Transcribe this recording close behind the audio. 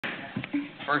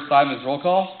First item is roll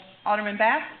call. Alderman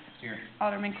Bass. Here.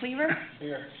 Alderman Cleaver.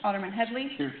 Here. Alderman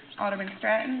Headley. Here. Alderman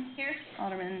Stratton. Here.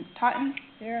 Alderman Totten.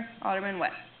 Here. Alderman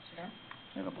West.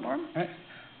 We have a quorum. All right.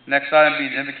 Next item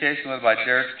being invocation led by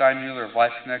Derek Steinmuller of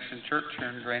Life Connection Church here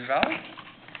in Grand Valley.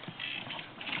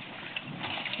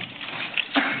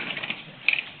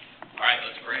 All right,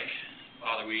 let's pray.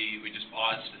 Father, we just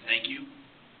pause to thank you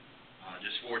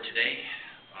just for today.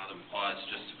 Father, we pause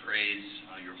just to praise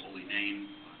your holy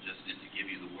name, just to give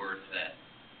you the worth that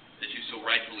you so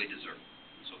rightfully deserve.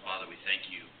 And so, Father, we thank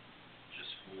you just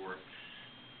for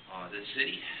this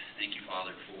city. Thank you,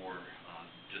 Father, for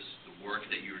just the work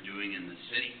that you are doing in the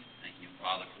city. Thank you,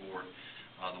 Father, for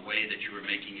the way that you are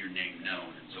making your name known.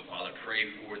 And so, Father, pray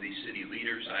for these city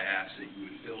leaders. I ask that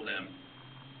you would fill them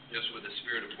just with a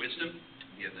spirit of wisdom,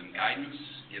 give them guidance,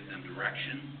 give them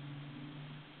direction,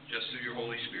 just through your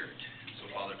Holy Spirit. And so,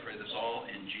 Father, pray this all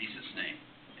in Jesus' name.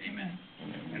 Amen.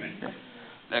 Amen.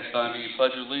 Next item being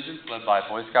Pledge of Allegiance led by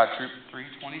Boy Scout Troop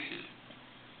 322.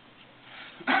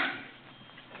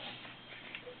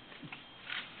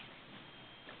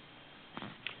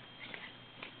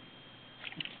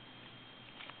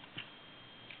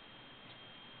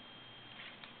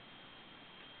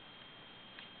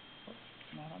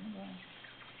 Not on the ground.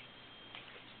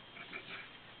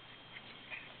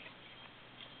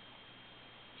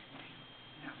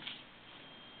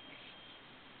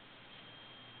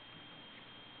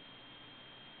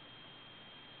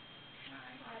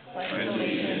 Pledge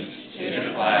allegiance to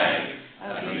the flag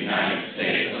of the United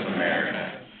States of America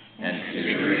and to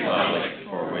the republic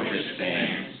for which it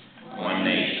stands, one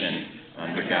nation,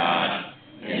 under God,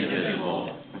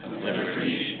 indivisible, with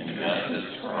liberty and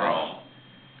justice for all.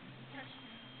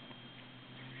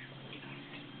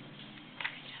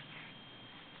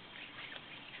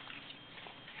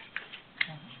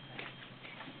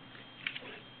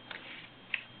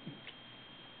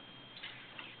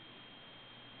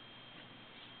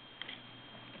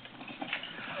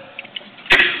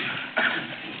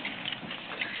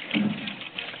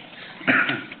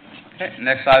 Okay,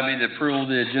 next item being the approval of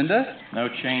the agenda. No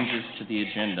changes to the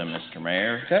agenda, Mr.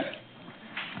 Mayor. Okay.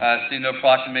 Seeing no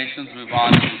proclamations, move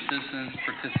on to citizens'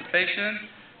 participation.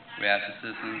 We ask the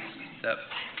citizens to step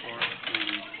forward to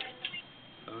the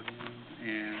podium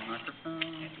and microphone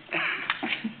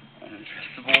and address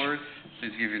the board.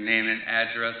 Please give your name and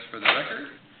address for the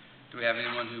record. Do we have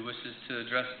anyone who wishes to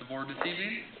address the board this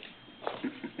evening?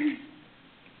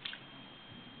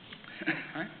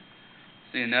 All right.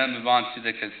 Seeing none, move on to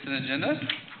the consent agenda.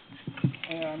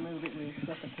 I move that we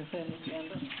accept the consent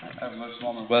agenda. I have a motion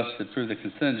on the West to approve the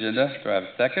consent agenda. Do I have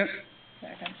a second?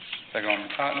 Second. Second on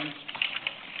the Cotton.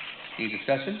 Any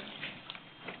discussion?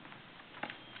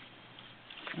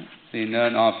 Seeing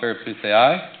none, all in favor, please say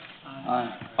aye. Aye.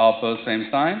 All opposed, same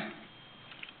sign.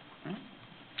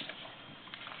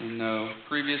 Seeing no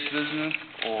previous business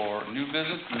or new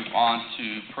business, move on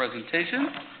to presentation.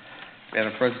 We have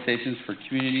a presentation for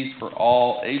communities for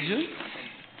all ages.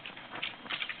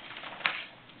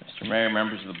 Mr. Mayor,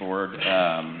 members of the board,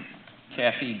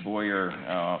 Kathy,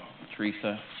 Boyer,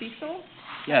 Teresa. Cecil?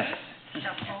 Yes.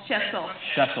 Chessel.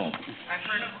 Shessel.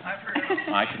 I've heard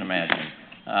of I can imagine.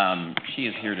 She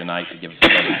is here tonight to give us a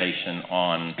presentation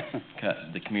on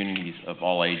the communities of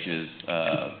all ages.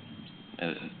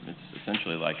 It's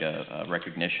essentially like a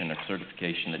recognition or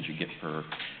certification that you get for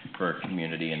a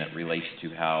community, and it relates to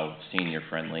how senior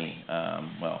friendly,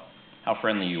 how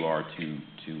friendly you are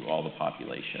to all the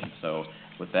population. So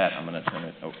with that, I'm going to turn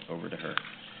it over to her.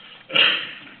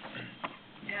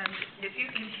 And if you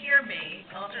can hear me,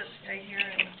 I'll just stay here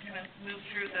and kind of move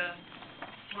through the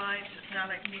slides. If not,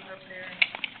 I can move up there and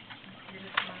get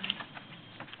a slide.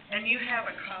 And you have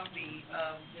a copy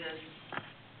of this,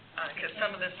 because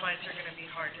some of the slides are going to be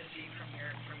hard to see from your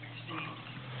seat.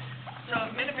 So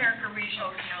Mid-America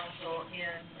Regional Council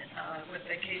with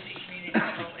the KC Community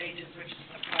for All Ages, which is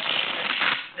the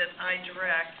project that I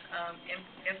direct,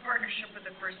 in partnership with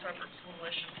the First Suburbs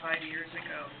Coalition 5 years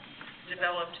ago,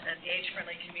 developed an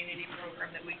age-friendly community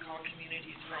program that we call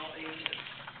Communities for All Ages.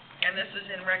 And this is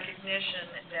in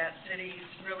recognition that cities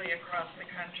really across the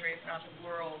country, if not the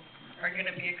world, are going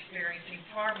to be experiencing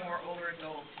far more older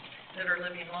adults that are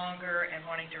living longer and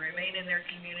wanting to remain in their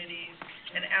communities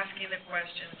and asking the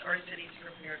questions, are cities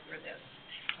prepared for this?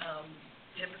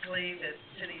 Typically, the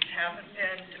cities haven't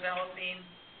been developing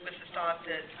with the thought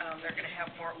that they're going to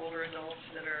have more older adults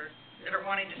that are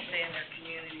wanting to stay in their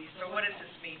communities. So what does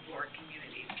this mean for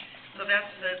communities? So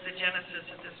that's the genesis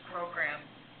of this program.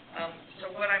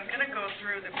 So what I'm going to go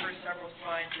through the first several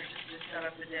slides are just to set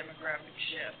up the demographic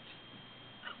shift.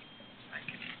 I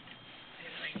can see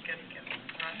if I can get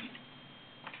this right.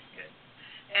 Good.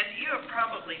 And you have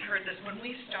probably heard this, when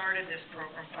we started this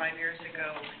program 5 years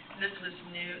ago, this was a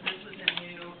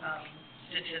new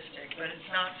statistic, but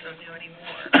it's not so new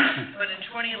anymore. But in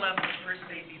 2011, the first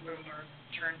baby boomer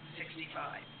turned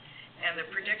 65. And the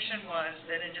prediction was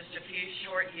that in just a few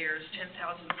short years, 10,000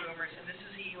 boomers, and this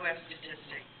is a U.S.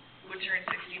 statistic, would turn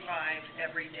 65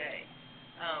 every day.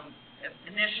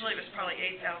 Initially, it was probably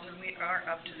 8,000. We are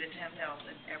up to the 10,000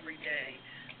 every day.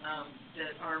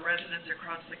 That our residents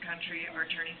across the country are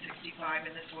turning 65,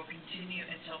 and this will continue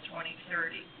until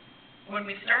 2030. When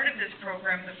we started this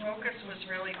program, the focus was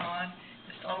really on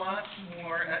just a lot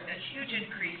more, a huge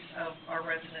increase of our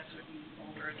residents would be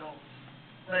older adults.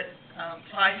 But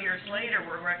 5 years later,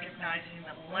 we're recognizing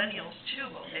that millennials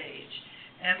too will age,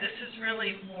 and this is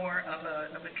really more of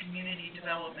a community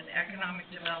development, economic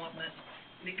development,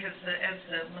 because as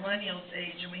the millennials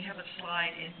age, and we have a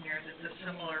slide in here that the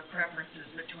similar preferences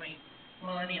between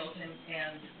millennials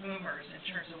and boomers in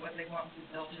terms of what they want with the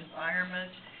built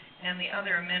environment and the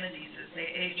other amenities as they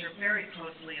age are very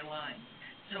closely aligned.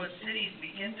 So as cities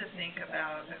begin to think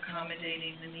about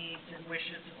accommodating the needs and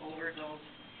wishes of older adults,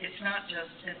 it's not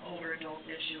just an older adult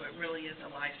issue, it really is a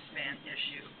lifespan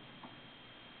issue.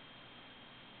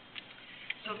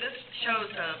 So this shows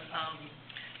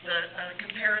a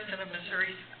comparison of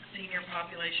Missouri's senior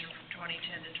population from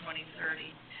 2010 to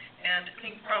 2030. And I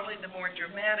think probably the more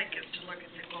dramatic is to look at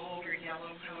the gold or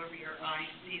yellow, however your eyes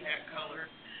see that color.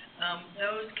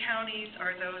 Those counties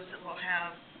are those that will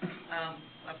have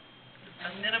a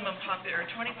minimum or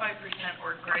 25%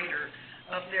 or greater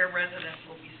of their residents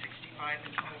will be 65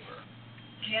 and over.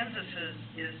 Kansas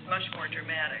is much more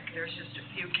dramatic. There's just a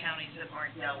few counties that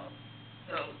aren't yellow.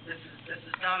 So this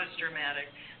is not as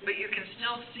dramatic, but you can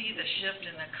still see the shift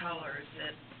in the colors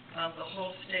that the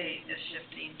whole state is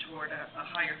shifting toward a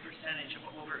higher percentage of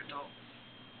older adults.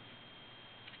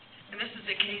 And this is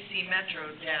the KC Metro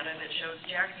data that shows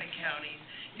Jackson County.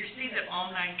 You see that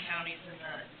all 9 counties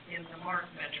in the Mark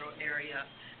Metro area,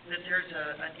 that there's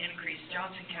an increase.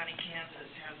 Johnson County,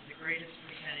 Kansas has the greatest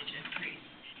percentage increase,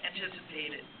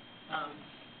 anticipated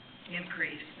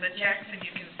increase. But Jackson,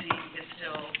 you can see, is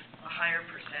still a higher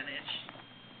percentage.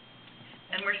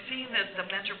 And we're seeing that the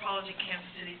metropolitan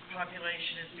Kansas City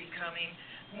population is becoming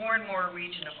more and more a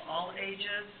region of all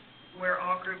ages, where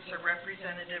all groups are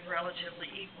represented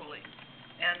relatively equally.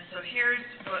 And so here's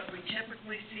what we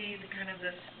typically see, the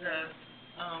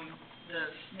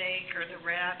snake or the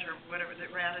rat or whatever,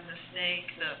 the rat and the snake,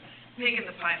 the pig and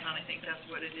the python, I think that's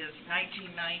what it is.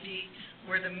 1990,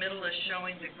 where the middle is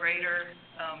showing the greater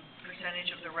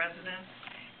percentage of the residents.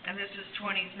 And this is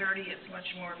 2030, it's much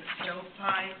more of a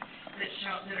stovepipe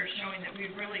that are showing that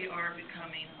we really are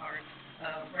becoming our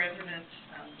residents,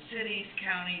 cities,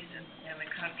 counties, and the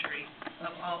country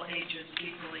of all ages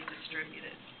equally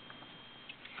distributed.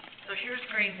 So here's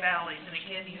Green Valleys, and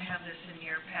again, you have this in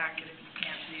your packet if you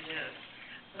can't see this.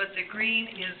 But the green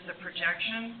is the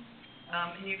projection,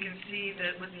 and you can see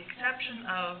that with the exception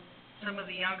of some of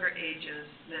the younger ages,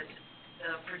 that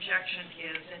the projection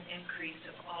is an increase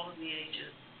of all of the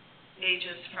ages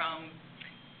from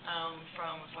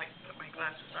if I put my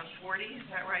glasses on, 40, is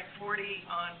that right? 40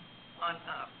 on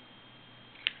up.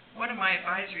 One of my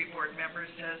advisory board members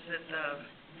says that the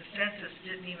census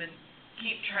didn't even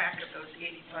keep track of those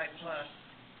 85 plus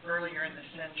earlier in the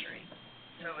century.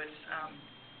 So it's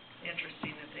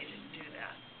interesting that they didn't do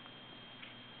that.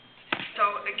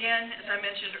 So again, as I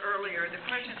mentioned earlier, the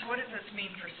question is, what does this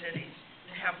mean for cities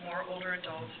that have more older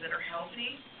adults that are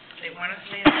healthy? They want to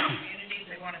stay in their communities,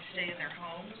 they want to stay in their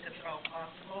homes if at all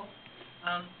possible.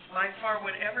 By far,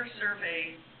 whatever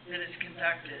survey that is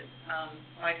conducted,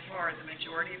 by far the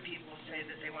majority of people say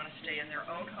that they want to stay in their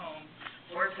own home,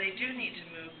 or if they do need to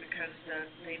move because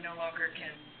they no longer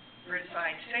can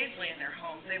reside safely in their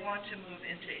home, they want to move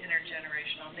into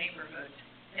intergenerational neighborhoods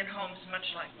in homes much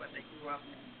like what they grew up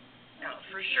in. Now,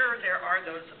 for sure, there are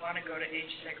those that want to go to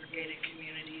age-segregated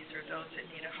communities or those that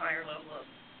need a higher level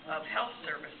of health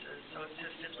services, so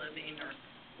assisted living or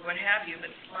what have you, but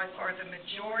by far the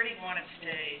majority want to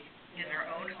stay in their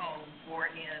own home or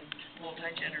in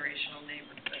multi-generational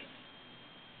neighborhoods.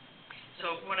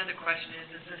 So one of the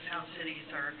questions is this how cities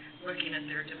are looking at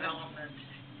their development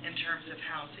in terms of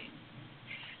housing?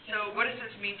 So what does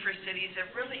this mean for cities? It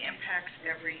really impacts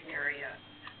every area.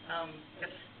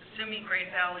 Assuming Green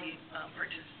Valley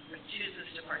chooses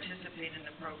to participate in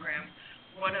the program,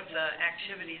 one of the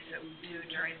activities that we do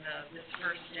during this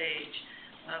first stage,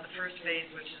 the first phase,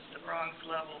 which is the Bronx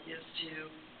level, is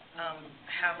to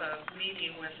have a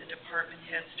meeting with the department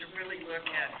heads to really look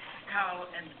at how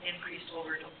an increased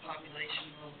older adult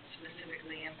population will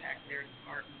specifically impact their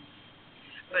departments.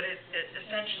 but it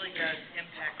essentially does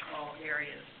impact all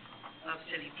areas of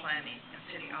city planning and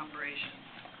city operations.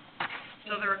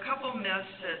 So there are a couple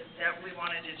myths that we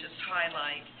wanted to just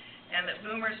highlight, and that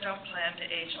boomers don't plan to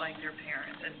age like their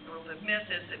parents. And well, the myth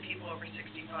is that people over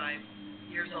 65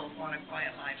 years old want a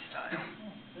quiet lifestyle.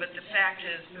 But the fact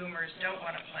is, boomers don't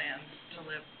want to plan to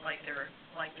live like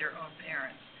their own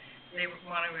parents. They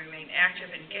want to remain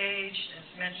active, engaged. As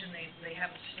mentioned, they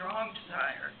have a strong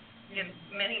desire in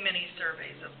many, many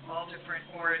surveys of all different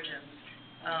origins.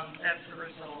 That's the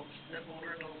result that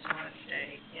older adults want to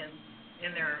stay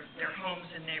in their homes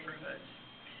and neighborhoods.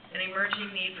 An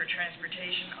emerging need for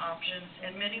transportation options,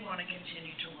 and many want to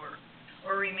continue to work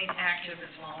or remain active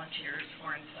as volunteers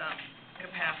or in some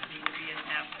capacity to be an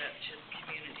asset to the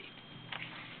community.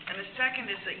 And the second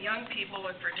is that young people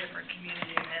look for different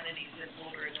community amenities than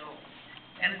older adults.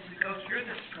 And as we go through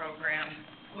this program,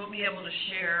 we'll be able to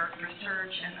share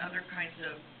research and other kinds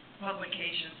of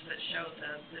publications that show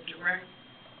the direct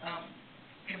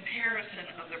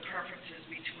comparison of the preferences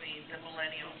between the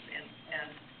millennials and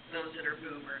those that are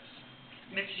boomers.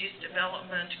 Mixed-use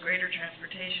development, greater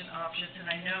transportation options, and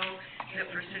I know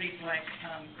that for cities like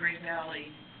Great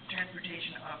Valley,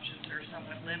 transportation options are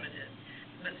somewhat limited.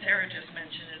 But Sarah just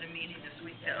mentioned at a meeting this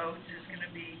week that Oates is going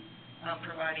to be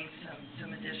providing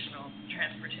some additional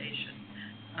transportation.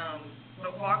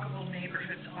 But walkable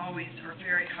neighborhoods always are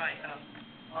very high up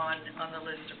on the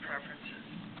list of preferences.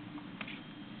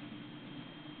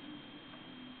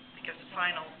 I guess the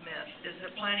final myth is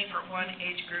that planning for one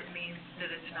age group means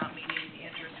that it's not meeting the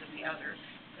interests of the other,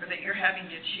 or that you're having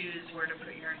to choose where to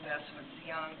put your investments, the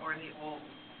young or the old.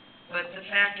 But the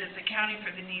fact is, accounting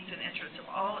for the needs and interests of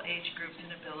all age groups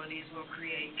and abilities will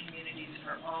create communities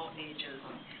for all ages.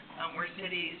 We're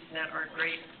cities that are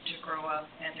great to grow up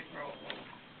and to grow old.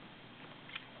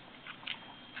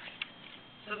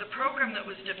 So the program that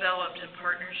was developed in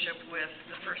partnership with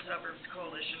the First Suburbs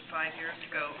Coalition 5 years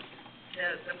ago,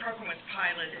 the program was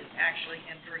piloted actually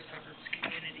in First Suburbs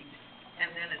communities, and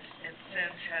then it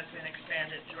since has been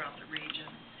expanded throughout the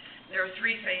region. There are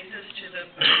 3 phases to the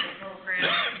program: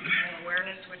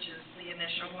 awareness, which is the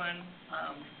initial one,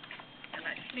 and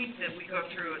I think that we go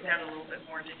through that a little bit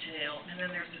more detail. And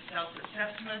then there's the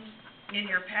self-assessment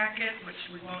in your packet, which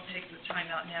we won't take the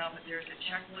time out now, but there's a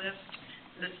checklist.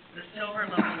 The silver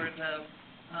level or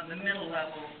the middle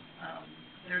level,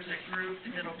 there's a group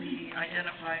that'll be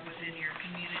identified within your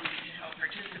community to help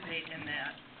participate in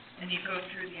that. And you go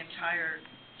through the entire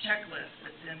checklist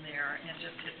that's in there, and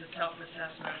just it's a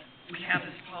self-assessment. We have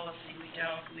this policy, we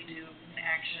don't, we do an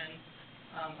action,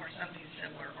 or something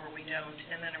similar, or we don't,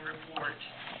 and then a report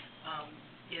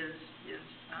is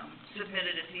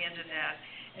submitted at the end of that.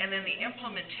 And then the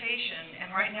implementation,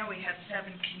 and right now we have 7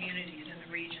 communities in the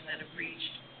region that have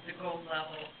reached the gold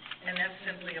level, and that's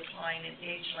simply applying an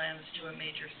age lens to a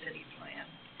major city plan.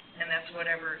 And that's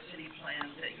whatever city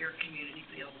plan that your community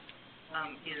feels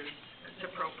is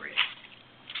appropriate.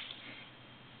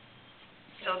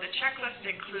 So the checklist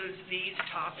includes these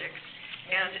topics,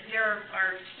 and there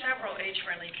are several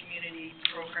age-friendly community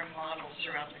program models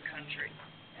throughout the country.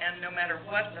 And no matter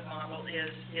what the model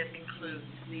is, it includes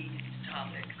these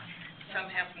topics. Some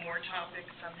have more topics,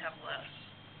 some have less.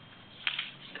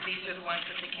 But these are the ones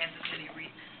that the Kansas City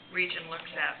region looks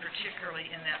at, particularly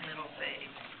in that middle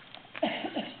phase.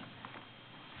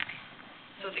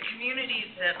 So the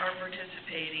communities that are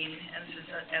participating, and this is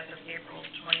as of April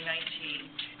 2019,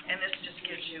 and this just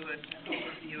gives you an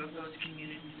overview of those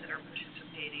communities that are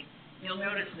participating. You'll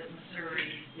notice that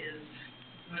Missouri is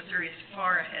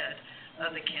far ahead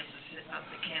of the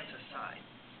Kansas side.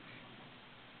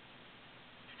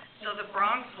 So the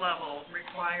Bronx level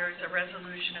requires a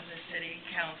resolution of the City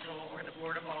Council or the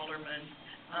Board of Aldermen,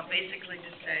 basically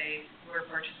to say we're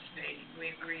participating. We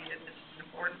agree that this is an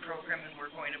important program and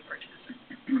we're going to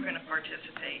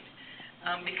participate.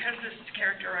 Because this is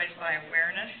characterized by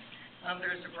awareness,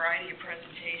 there's a variety of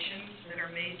presentations that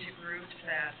are made to groups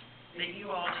that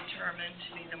you all determine to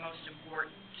be the most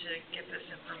important to get this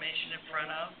information in front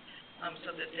of,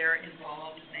 so that they're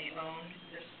involved and they own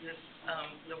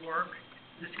the work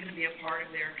that's going to be a part of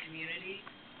their community.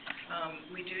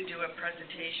 We do a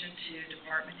presentation to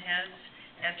department heads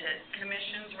and to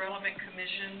commissions, relevant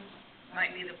commissions, might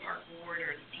be the park board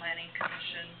or the planning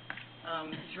commission.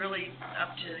 It's really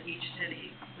up to each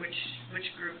city which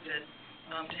group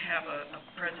to have a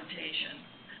presentation.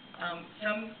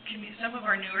 Some of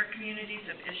our newer communities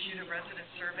have issued a resident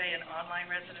survey, an online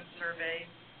resident survey,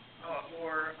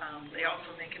 or they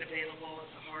also make it available as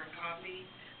a hard copy.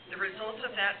 The results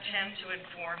of that tend to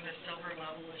inform the silver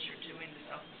level as you're doing the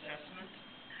self-assessment,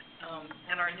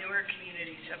 and our newer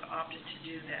communities have opted to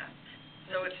do that.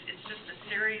 So it's just a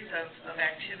series of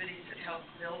activities that help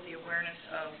build the awareness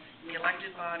of the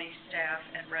elected body, staff,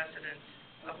 and residents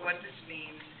of what this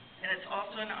means. And it's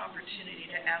also an opportunity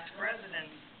to ask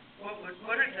residents,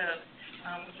 what are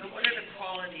the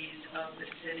qualities of the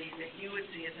city that you would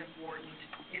see as important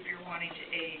if you're wanting to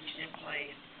age in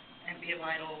place and be a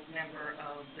vital member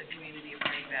of the community of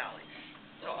Green Valley?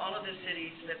 So all of the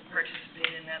cities that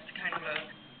participate in that's kind of a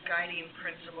guiding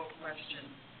principle question,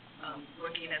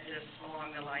 looking at this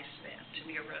along the lifespan to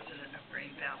be a resident of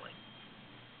Green Valley.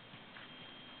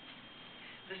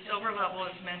 The silver level,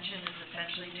 as mentioned, is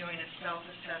essentially doing a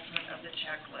self-assessment of the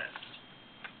checklist.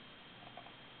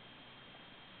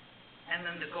 And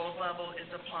then the gold level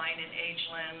is applying an age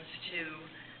lens to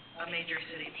a major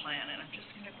city plan. And I'm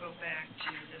just going to go back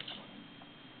to this one.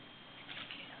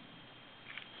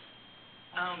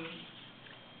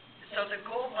 So the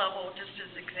gold level, just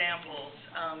as examples,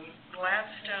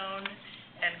 Gladstone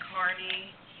and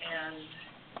Kearney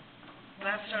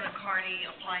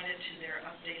applied it to their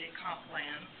updated comp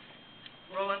plans.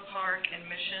 Roland Park and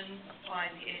Mission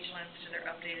applied the age lens to their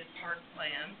updated park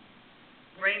plan.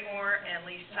 Raymore and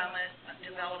Lee Summit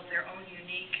developed their own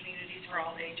unique Communities for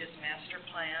All Ages master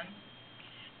plan.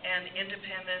 And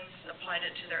Independence applied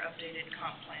it to their updated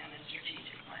comp plan and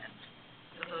strategic plan.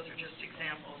 So those are just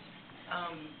examples.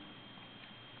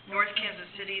 North Kansas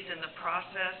City's in the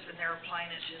process, and they're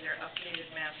applying it to their updated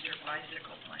master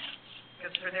bicycle plan.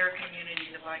 Because for their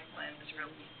community, the bike plan is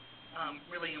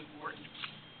really important.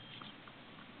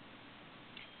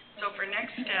 So for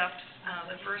next steps,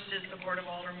 the first is the Board of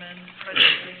Aldermen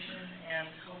presentation and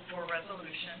hope for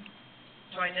resolution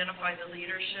to identify the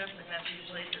leadership, and that's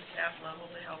usually at the staff level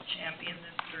to help champion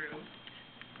this through.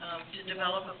 To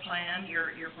develop a plan,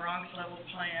 your Bronx level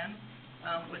plan,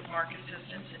 with mark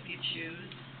assistance if you choose.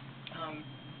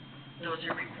 Those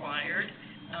are required.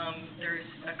 There's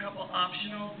a couple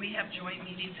optional. We have joint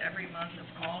meetings every month of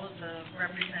all of the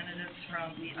representatives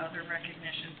from the other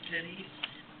recognition cities.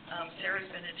 Sarah's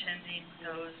been attending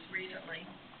those recently.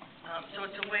 So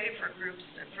it's a way for groups,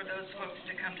 for those folks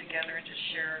to come together and to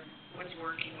share what's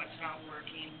working, what's not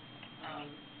working,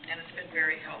 and it's been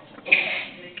very helpful.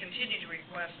 They continue to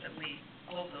request that we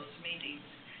hold those meetings.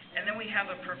 And then we have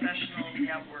a professional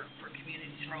network for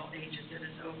Communities for All Ages that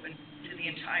is open to the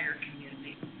entire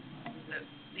community,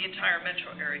 the entire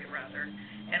metro area rather,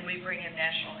 and we bring in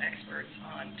national experts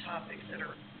on topics that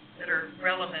are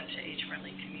relevant to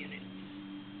age-friendly communities.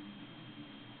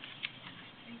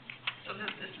 So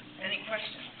this is, any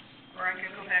questions? Or I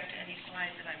could go back to any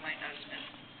slide that I might not have spent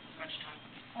as much time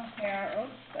on. Okay, our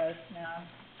Oaks bus now,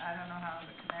 I don't know how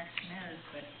the connection is,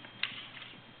 but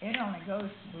it only goes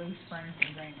to Blue Springs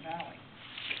and Green Valley.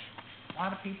 A lot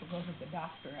of people go to the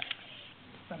doctor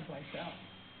someplace else.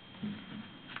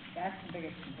 That's the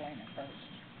biggest complaint I've heard.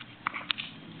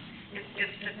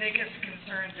 It's the biggest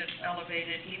concern that's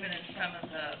elevated even in some of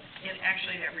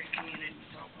actually in every community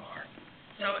so far.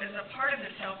 So as a part of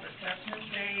the self-assessment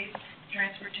phase,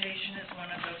 transportation is one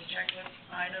of those checklist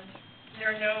items.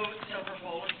 There are no silver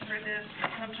bullets for this,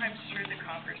 but sometimes through the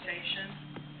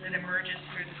conversation that emerges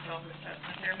through the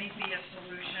self-assessment, there may be a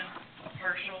solution, a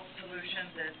partial solution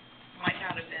that might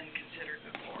not have been considered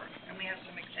before. And we have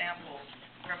some examples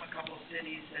from a couple of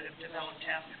cities that have developed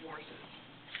task forces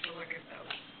to look at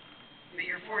those. But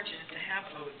you're fortunate to have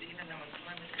those, even though it's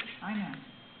limited. I know.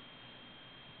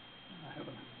 I have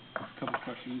a couple of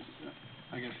questions.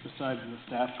 I guess besides the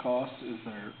staff cost, is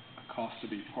there a cost to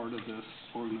be part of this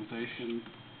organization,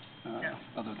 No.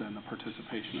 other than the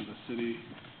participation of the city?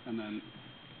 And then,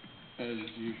 as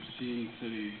you've seen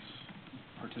cities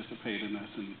participate in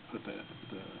this and put the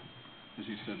as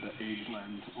you said, the age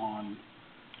lens on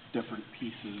different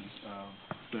pieces of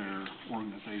their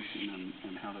organization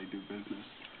and how they do business,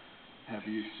 have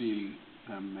you seen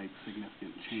them make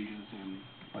significant changes in,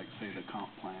 like, say, the comp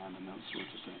plan and those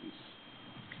sorts of things?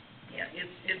 Yeah,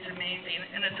 it's amazing,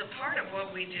 and it's a part of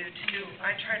what we do too.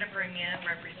 I try to bring in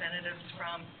representatives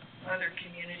from other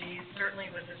communities, certainly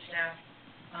with the staff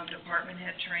department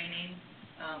head training,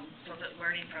 so that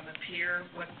learning from a peer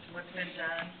what's been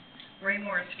done.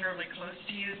 Raymore is fairly close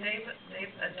to you.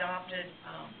 They've adopted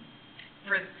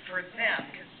for them,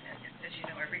 because as you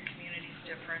know, every community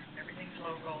is different, everything's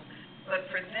local. But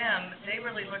for them, they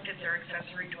really looked at their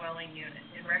accessory dwelling unit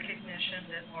in recognition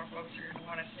that more folks are going to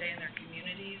want to stay in their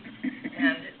communities,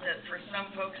 and that for some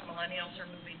folks, millennials are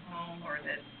moving home, or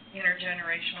that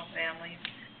intergenerational families.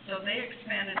 So they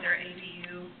expanded their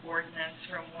ADU ordinance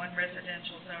from one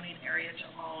residential zoning area to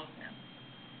all of them.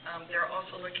 They're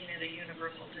also looking at a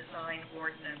universal design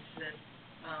ordinance that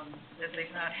that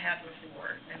they've not had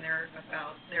before, and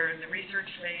they're in the research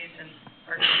phase and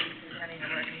are going to be presenting a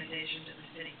recommendation to the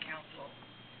city council,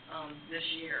 this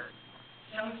year.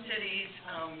 Some cities,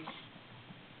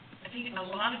 I think a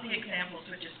lot of the examples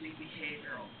would just be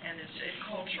behavioral, and it's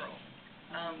cultural.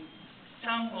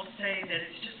 Some will say that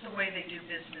it's just the way they do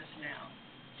business now.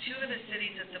 Two of the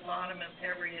cities at the bottom of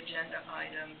every agenda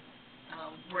item,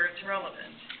 where it's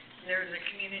relevant, there's a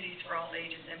Communities for All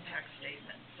Ages impact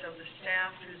statement. So the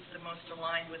staff who's the most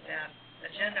aligned with that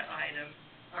agenda item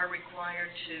are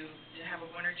required to have a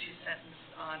 1 or 2 sentence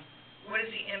on what is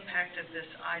the impact of this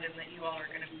item that you all are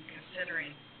going to be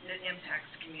considering that impacts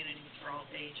Communities for All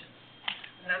Ages.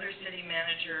 Another city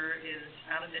manager is,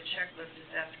 out of the checklist, is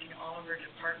asking all of her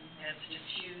department heads to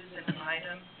choose an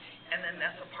item, and then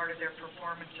that's a part of their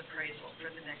performance appraisal for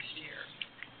the next year.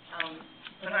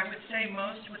 But I would say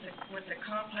most with the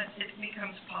complex, it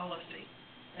becomes policy.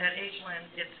 At Ageland,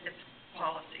 it's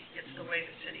policy. It's the way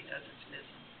the city does its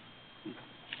business.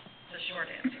 It's a short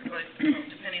answer, but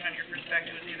depending on your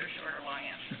perspective, it's either short or long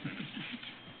answer.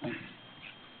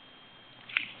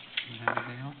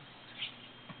 Anything else?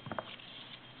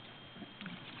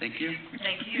 Thank you.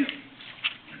 Thank you.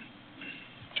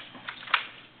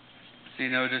 See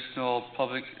no additional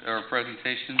public or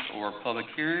presentations or public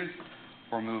hearings,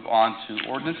 we'll move on to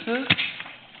ordinances.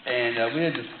 And we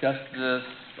had discussed this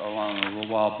a little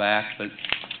while back, but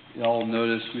y'all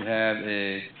notice we have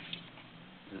a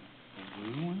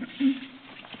blue one?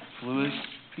 Bluish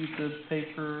piece of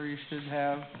paper you should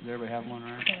have. Does everybody have one,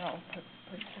 right? They're all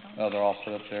printed on. Oh, they're all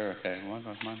put up there? Okay, one of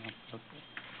mine not put up there.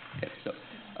 Okay, so,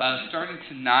 starting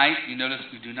tonight, you notice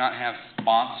we do not have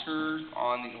sponsors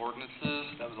on the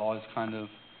ordinances. That was always kind of,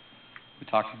 we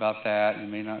talked about that. You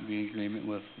may not be in agreement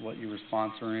with what you were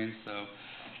sponsoring. So,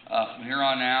 from here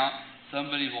on out,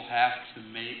 somebody will have to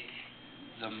make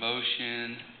the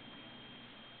motion,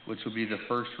 which will be the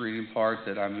first reading part,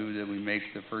 that I move that we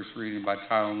make the first reading by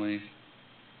title only,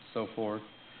 so forth,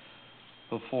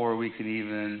 before we can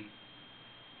even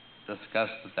discuss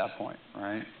at that point,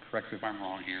 right? Correct me if I'm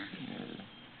wrong here.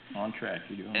 You're on track,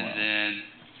 you're doing well. And then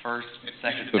first,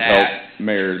 second To that. help,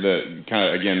 Mayor,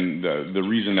 the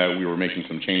reason that we were making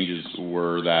some changes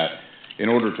were that in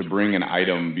order to bring an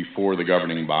item before the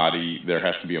governing body, there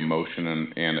has to be a motion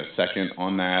and a second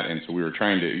on that. And so we were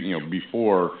trying to,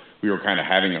 before, we were kind of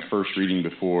having a first reading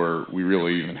before we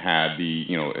really even had the,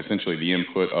 essentially the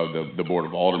input of the Board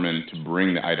of Aldermen to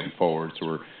bring the item forward. So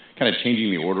we're kind of changing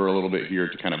the order a little bit here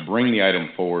to kind of bring the item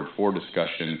forward for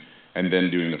discussion and then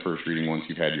doing the first reading once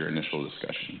you've had your initial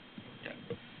discussion.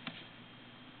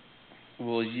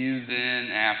 Will you then,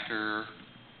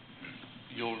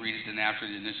 you'll read it then after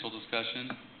the initial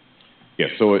discussion? Yeah,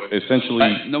 so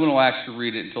essentially... No one will actually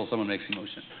read it until someone makes a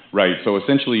motion. Right, so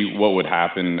essentially what would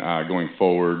happen going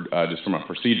forward, just from a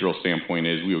procedural standpoint,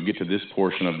 is we would get to this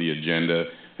portion of the agenda,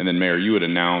 and then, Mayor, you would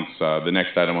announce the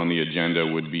next item on the agenda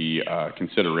would be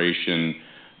consideration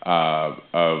of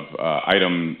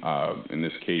item, in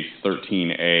this case,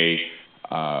 13A,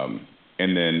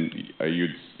 and then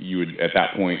you would at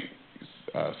that point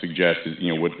suggest is,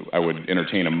 I would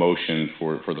entertain a motion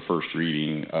for the first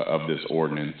reading of this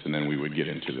ordinance, and then we would get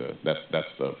into that's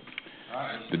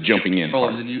the jumping in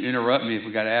part. Well, then you interrupt me if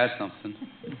we got to add something.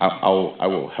 I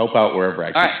will help out wherever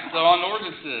I can. All right, so on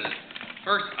ordinances,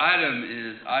 first item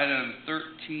is item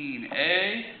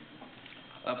 13A,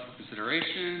 up for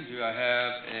consideration. Do I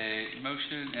have a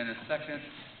motion and a second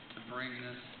to bring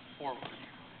this forward?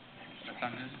 That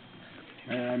sound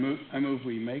good? I move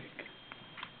we make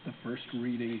the first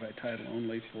reading by title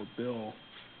only for Bill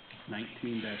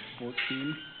 19-14.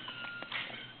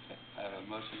 I have a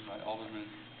motion by Alderman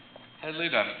Headley.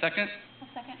 Do I have a second? A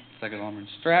second. Second, Alderman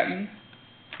Stratton.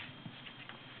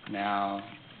 Now,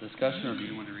 discussion, or do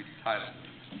you want to read the title?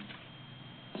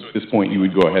 At this point, you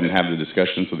would go ahead and have the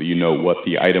discussion so that you know what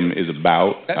the item is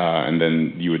about, Okay. and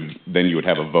then you would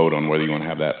have a vote on whether you want to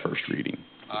have that first reading.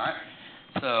 All right.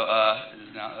 So, it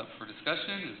is now up for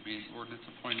discussion. It's being ordinance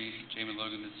appointing Jamie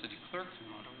Logan as city clerk. So,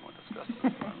 I don't want to discuss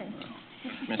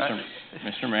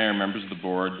this. Mr. Mayor, members of the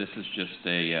board, this is just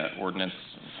a ordinance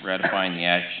ratifying the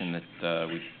action that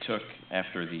we took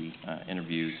after the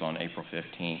interviews on April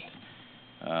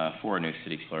 15th for a new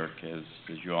city clerk. As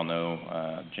you all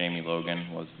know, Jamie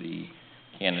Logan was the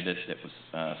candidate that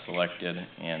was selected,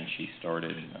 and she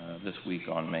started this week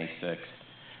on May 6th.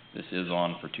 This is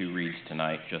on for 2 reads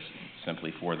tonight, just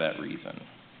simply for that reason.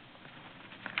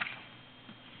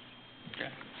 Okay.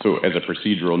 So as a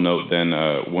procedural note, then,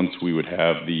 once we would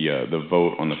have the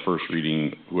vote on the first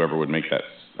reading, whoever would make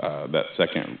that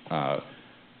second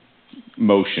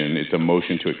motion, it's a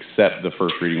motion to accept the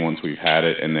first reading once we've had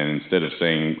it, and then instead of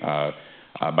saying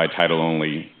by title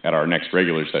only. At our next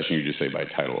regular session, you just say by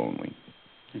title only.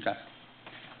 Okay.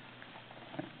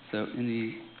 So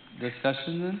any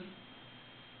discussion then?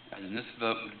 And then this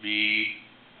vote would be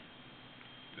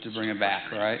to bring it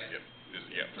back, right?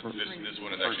 Yep, this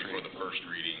one is actually for the first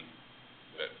reading.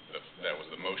 That was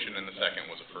the motion, and the second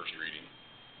was a first reading.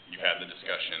 You had the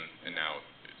discussion, and now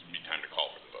it's be time to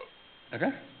call for the vote.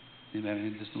 Okay. Anybody have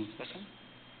any additional discussion?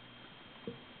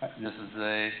 All right, this is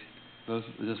a,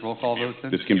 is this roll call vote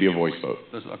then? This can be a voice vote.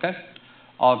 Okay.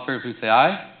 All in favor, please say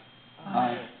aye.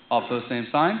 Aye. All opposed, same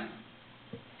sign.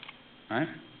 All right.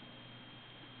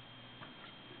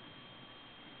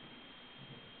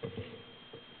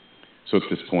 So at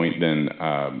this point, then,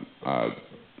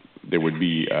 there would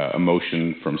be a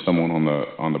motion from someone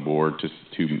on the board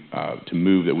to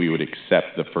move that we would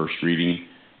accept the first reading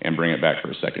and bring it back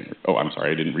for a second. Oh, I'm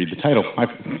sorry, I didn't read the title.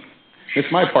 It's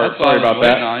my part, That's what I sorry was about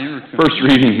waiting that. on. You were First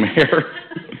reading, Mayor.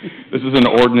 This is an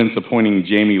ordinance appointing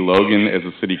Jamie Logan as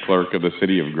the city clerk of the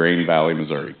city of Grain Valley,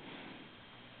 Missouri.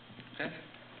 Okay.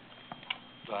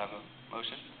 Do I have a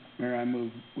motion? Mayor, I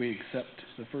move we accept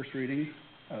the first reading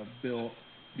of Bill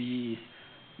B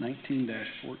 19-14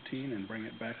 and bring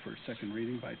it back for a second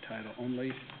reading by title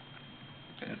only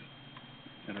Okay.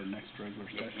 at our next regular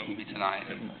It will session. be tonight,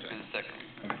 for the second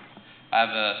reading. I have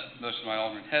a motion by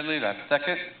Alderman Headley. Do I have a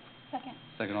second? Second.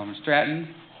 Second, Alderman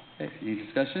Stratton. Okay, any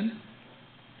discussion?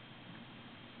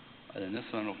 And then this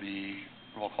one will be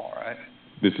roll call, right?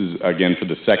 This is, again, for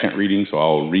the second reading, so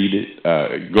I'll read it.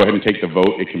 Go ahead and take the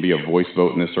vote. It can be a voice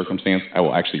vote in this circumstance. I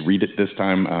will actually read it this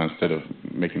time, instead of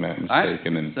making that All right, mistake,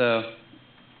 and then... so,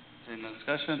 seeing no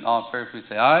discussion, all in favor, please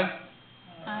say aye.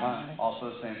 Aye. All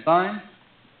opposed, same sign.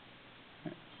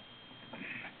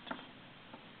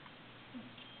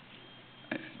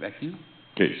 Back to you.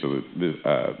 Okay, so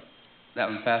That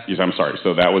one passed. yes, I'm sorry.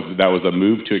 So that was a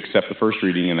move to accept the first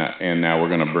reading, and now we're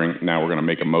gonna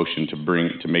make a motion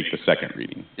to make the second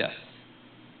reading. Yes.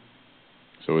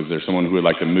 So is there someone who would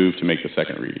like to move to make the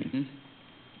second reading? Hmm?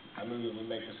 I move that we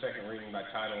make the second reading by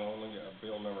title only of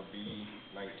bill number B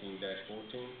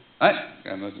 19-14. All right,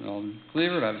 got a motion, Alderman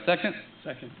Cleaver. Do I have a second?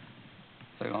 Second.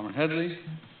 Second, Alderman Headley.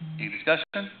 Any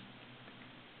discussion?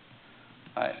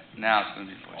 All right, now it's gonna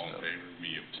be voice vote.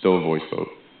 Still a voice vote.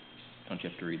 Don't you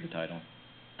have to read the title?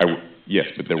 Yes,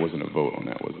 but there wasn't a vote on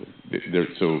that, was it?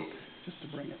 So Just to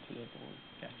bring it to the board.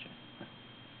 Gotcha.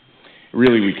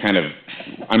 really,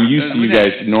 I'm used to you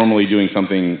guys normally doing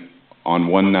something on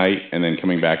one night and then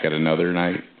coming back at another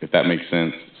night, if that makes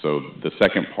sense. So the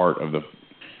second part of the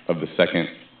second,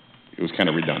 it was kind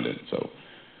of redundant, so.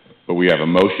 But we have a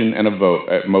motion and a vote,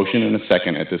 a motion and a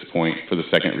second at this point for the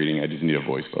second reading. I just need a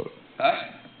voice vote. All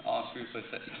right, all in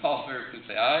favor, please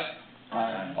say aye.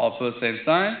 Aye. All opposed, same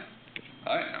sign.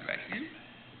 All right, now back to you.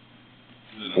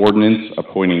 Ordinance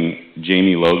appointing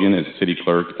Jamie Logan as city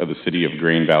clerk of the city of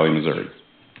Grain Valley, Missouri.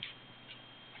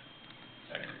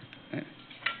 Okay.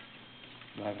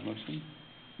 Do I have a motion?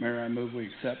 Mayor, I move we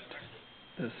accept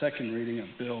the second reading of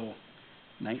Bill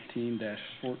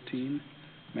 19-14,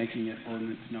 making it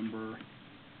ordinance number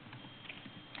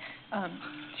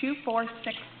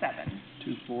 2467.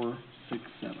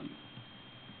 2467.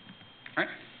 All right.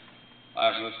 I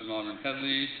have a motion by Alderman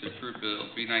Headley to approve Bill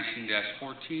B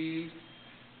 19-14,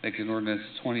 making ordinance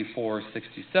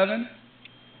 2467. Do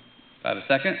I have a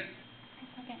second?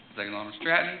 Second. Second, Alderman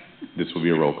Stratton. This will be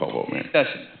a roll call vote, Mayor.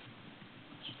 Discussion.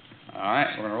 All right,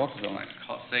 we're gonna roll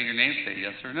call. Say your name, say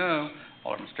yes or no.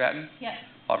 Alderman Stratton. Yes.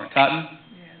 Alderman Cotton.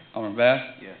 Yes. Alderman Bass.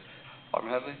 Yes.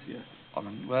 Alderman Headley. Yes.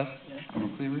 Alderman West. Yes.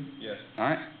 Alderman Cleaver. Yes. All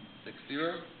right,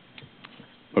 6-0.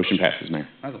 Motion passes, Mayor.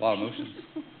 That's a lot of motions.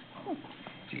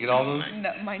 Did you get all those?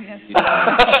 No, mine has.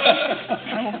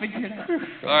 I will figure it out.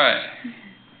 All right.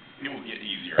 It will get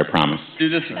easier. I promise. Do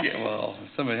this again. Well,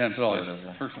 somebody hadn't put all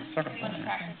their first and second Want to on.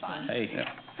 practice on. Hey,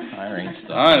 Yeah. hiring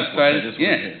stuff. All right, let's try this Just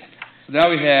again. So now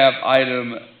we have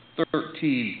item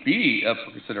 13B up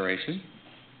for consideration.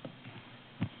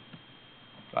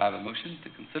 Do I have a motion to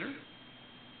consider?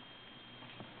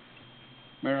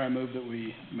 Mayor, I move that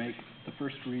we make the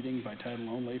first reading by title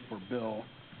only for Bill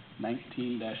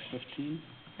 19-15.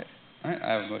 All right,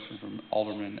 I have a motion from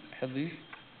Alderman Headley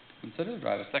to consider. Do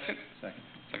I have a second? Second.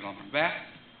 Second, Alderman Bass.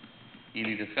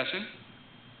 Any discussion?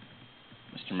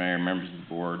 Mr. Mayor, members of the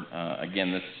board,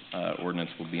 again, this ordinance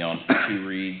will be on for 2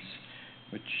 reads,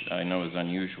 which I know is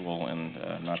unusual and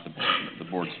not the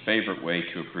board's favorite way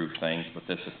to approve things, but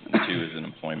this too is an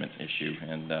employment issue.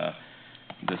 And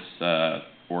this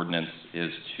ordinance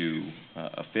is to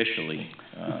officially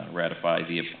ratify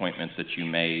the appointment that you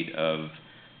made of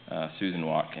Susan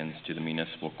Watkins to the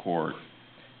municipal court.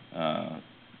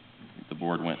 The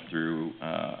board went through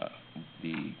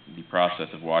the process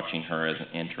of watching her as an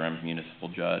interim municipal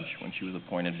judge when she was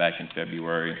appointed back in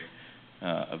February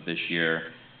of this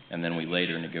year, and then we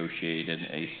later negotiated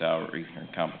a salary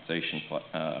and compensation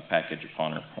package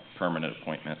upon her permanent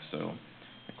appointment. So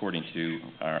according to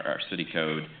our city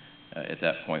code, at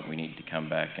that point, we need to come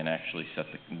back and actually set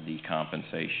the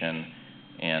compensation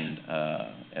and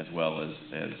as well as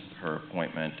her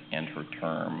appointment and her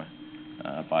term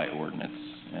by ordinance.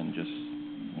 And just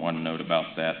one note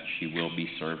about that, she will be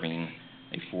serving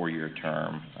a 4-year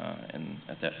term, and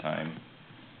at that time,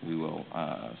 we will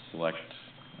select,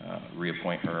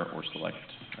 reappoint her or select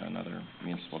another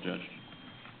municipal judge.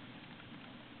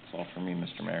 That's all for me,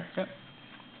 Mr. Mayor. Okay.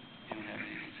 Anyone have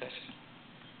any discussion?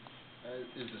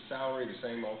 Is the salary the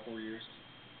same all 4 years?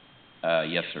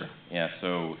 Yes, sir. Yeah,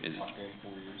 so is, Locked in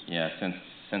 4 years? yeah,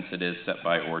 since it is set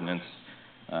by ordinance,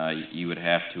 you would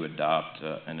have to adopt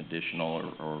an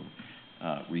additional or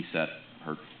reset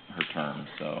her term.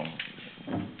 So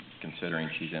considering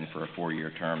she's in for a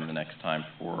 4-year term, the next time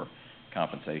for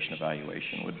compensation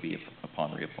evaluation would be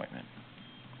upon reappointment.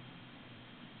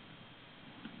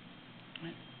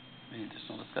 Any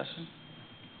additional discussion?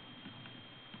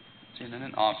 Seeing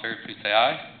none, all in favor, please say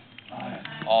aye. Aye.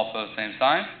 All opposed, same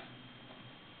sign.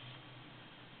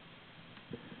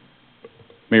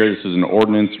 Mayor, this is an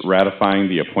ordinance ratifying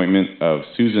the appointment of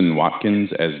Susan Watkins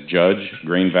as Judge,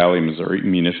 Green Valley, Missouri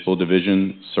Municipal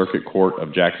Division, Circuit Court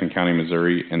of Jackson County,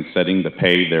 Missouri, and setting the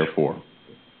pay therefor.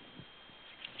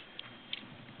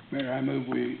 Mayor, I move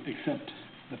we accept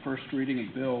the first reading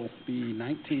of Bill B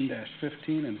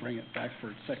 19-15 and bring it back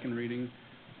for its second reading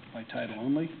by title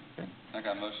only. I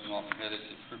got a motion on the headed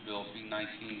to approve Bill B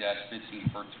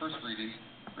 19-15 for its first reading,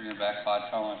 bring it back by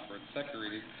title only for its second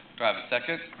reading. Do I have a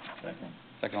second? Second.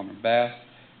 Second, Alderman Bass.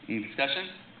 Any discussion?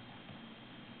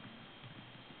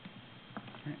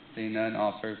 Alright, seeing none,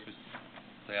 all in favor, please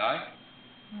say aye.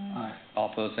 Aye.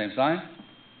 All opposed, same sign.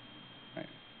 Alright.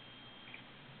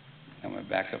 Now we're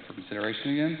back up for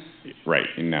consideration again. Right,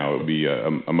 and now it would be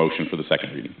a motion for the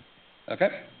second reading. Okay.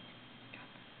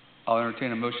 I'll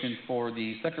entertain a motion for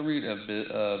the second read of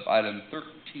item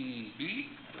 13B, B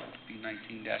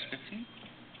 19-15.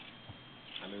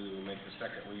 I move we make the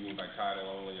second reading by title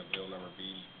only of bill number B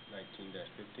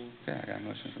 19-15. Okay, I got a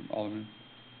motion from Alderman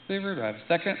Seaver. Do I have a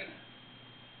second?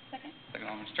 Second. Second,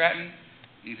 Alderman Stratton.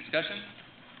 Any discussion?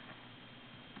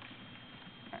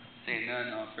 Alright, seeing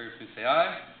none, all in favor, please say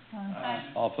aye.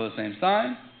 Aye. All opposed, same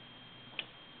sign.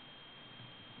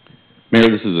 Mayor,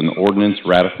 this is an ordinance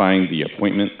ratifying the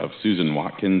appointment of Susan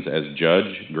Watkins as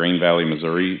Judge, Green Valley,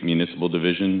 Missouri Municipal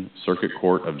Division, Circuit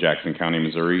Court of Jackson County,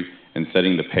 Missouri, and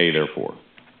setting the pay therefor.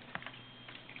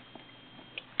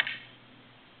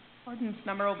 Ordinance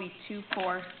number will be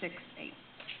 2468.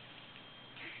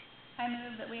 I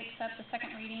move that we accept the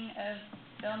second reading of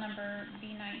bill number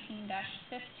B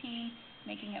 19-15,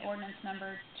 making it ordinance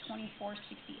number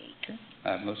 2468.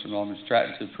 I have a motion from Alderman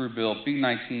Stratton to approve Bill B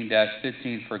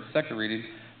 19-15 for its second reading,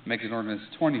 making ordinance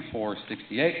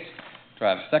 2468. Do I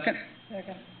have a second?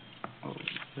 Second.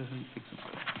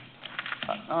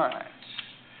 All right.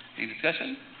 Any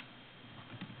discussion?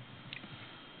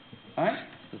 All right,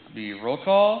 this will be a roll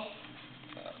call.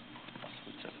 I'll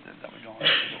switch up then, that we don't have to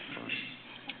vote first.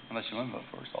 Unless you want to vote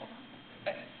first, Alderman.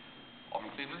 Okay.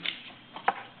 Alderman Cleveland?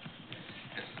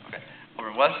 Yes, okay.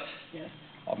 Alderman West? Yes.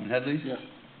 Alderman Headley? Yes.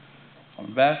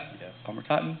 Alderman Bass? Yes. Alderman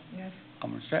Totten? Yes.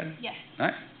 Alderman Stratton? Yes. All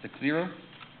right, 6-0.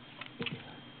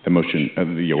 The motion,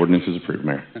 the ordinance is approved,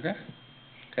 Mayor. Okay.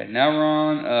 Okay, now we're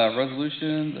on,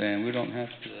 resolutions, and we don't have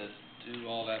to do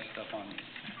all that stuff on these.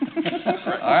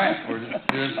 All right, we're just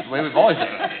doing it the way we've always done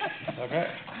it. Okay.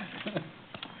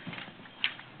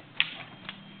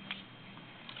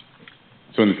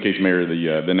 So in this case, Mayor,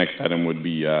 the next item would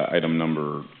be, item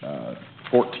number,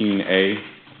 14A.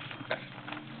 Okay.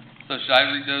 So should I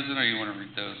read those in, or you want to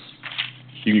read those?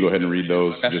 You can go ahead and read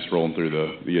those, Okay. just rolling through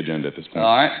the agenda at this point.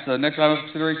 All right, so next item of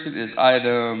consideration is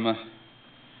item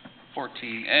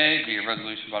 14A, be a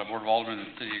resolution by the Board of Aldermen of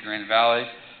the City of Grand Valley,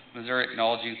 Missouri,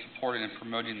 acknowledging, supporting, and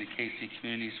promoting the KC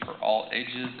Communities for All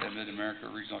Ages and Mid-America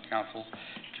Regional Council's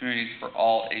Communities for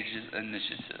All Ages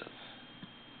Initiative.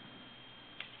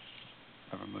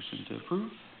 Have a motion to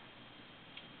approve?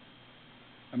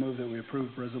 I move that we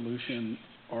approve resolution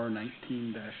R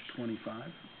 19-25.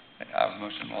 Okay, I have a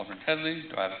motion from Alderman Headley.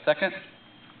 Do I have a second?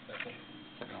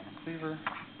 Second, Alderman Cleaver.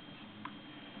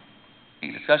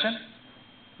 Any discussion?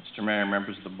 Mr. Mayor,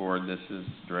 members of the board, this is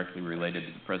directly related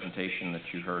to the presentation that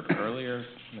you heard earlier.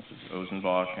 Mrs.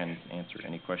 Ozenbach can answer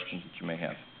any questions that you may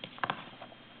have.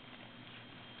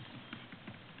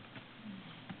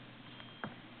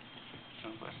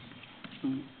 No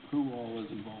questions. Who all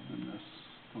is involved in this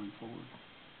going forward?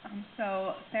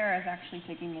 So Sarah is actually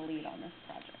taking the lead on this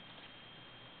project.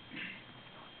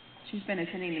 She's been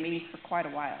attending the meetings for quite a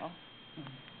while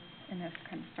and has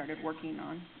kind of started working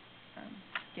on,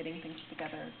 getting things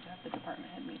together at the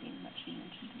department head meeting that she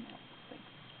mentioned in that thing.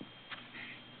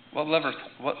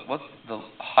 What's the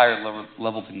higher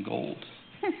level than gold?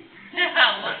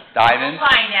 Diamond? We'll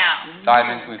find out.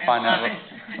 Diamond, can we find out?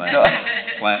 No.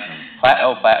 Platinum.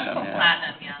 Platinum, yeah.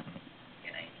 Platinum, yeah.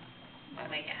 Kidding. We'll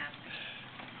make it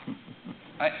happen.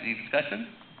 All right, any discussion?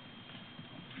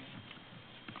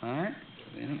 All right,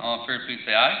 all in favor, please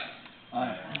say aye.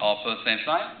 Aye. All opposed, same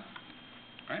sign.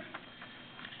 All right.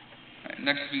 All right,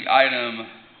 next will be item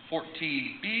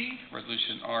 14B,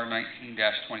 Resolution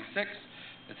R19-26.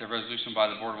 It's a resolution by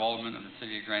the Board of Aldermen of the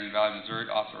City of Grand Valley, Missouri,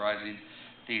 authorizing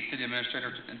the city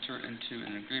administrator to enter into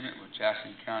an agreement with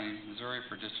Jackson County, Missouri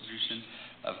for distribution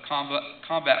of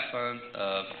combat funds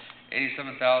of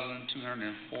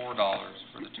 $87,204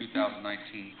 for the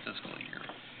 2019 fiscal year.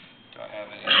 Do I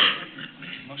have a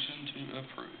motion to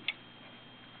approve?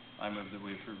 I move that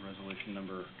we approve resolution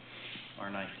number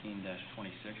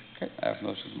R19-26. Okay, I have a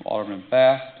motion from Alderman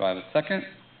Bass. Do I have a second?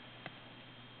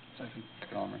 Second.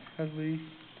 Second, Alderman Headley.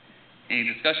 Any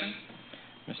discussion?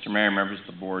 Mr. Mayor, members of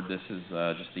the board, this is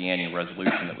just the annual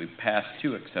resolution that we've passed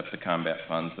to accept the combat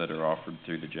funds that are offered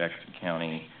through the Jackson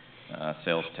County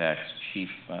Sales Tax Chief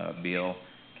Bill.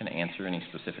 Can answer any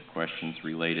specific questions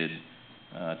related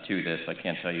to this. I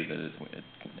can tell you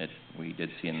that we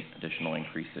did see an additional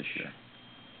increase this year.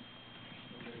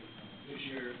 This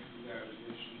year, we got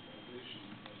addition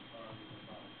as part of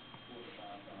about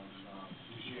 $45,000.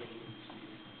 This year, we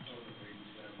received a total of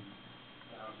 $87,204.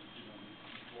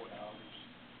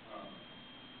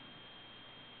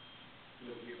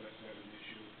 Will give us that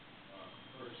initial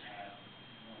first half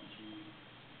once we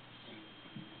send it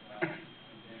out,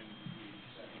 and then the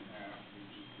second half,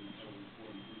 which is the total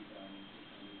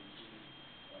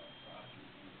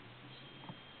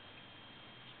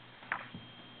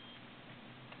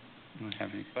 $43,665. Anyone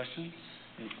have any questions?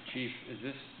 Chief, is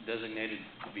this designated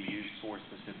to be used for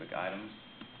specific items?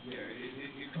 Yeah,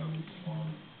 it covers all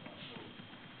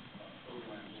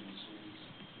programs in the schools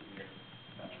for their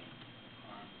crime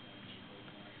prevention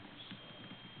programs,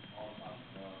 all about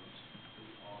drugs. We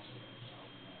also have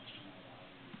salary match and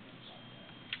things like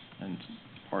that. And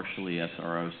partially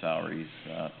SRO salaries,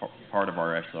 part of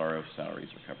our SRO salaries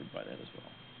are covered by that as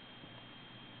well.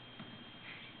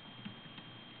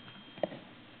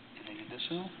 Anything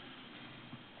additional?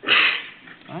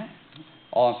 All right.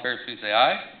 All in favor, please say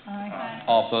aye. Aye.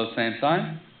 All opposed, same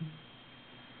sign.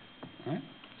 All right,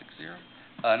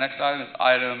 6-0. Next item is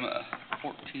item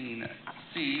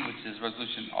 14C, which is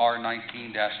Resolution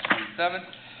R19-27.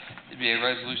 It'd be a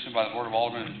resolution by the Board of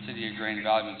Aldermen of the City of Grand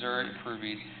Valley, Missouri,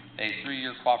 approving a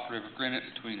 3-year cooperative agreement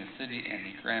between the city and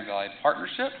the Grand Valley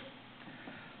Partnership.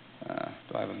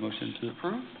 Do I have a motion to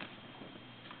approve?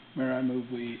 Mayor, I move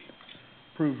we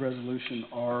approve resolution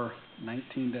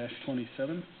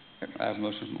R19-27. Okay, I have a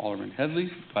motion from Alderman Headley.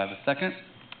 Do I have a second?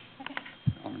 Second.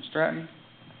 Alderman Stratton.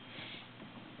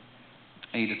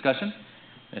 Any discussion?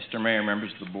 Mr. Mayor,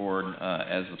 members of the board,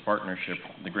 as the partnership,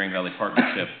 the Grand Valley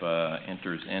Partnership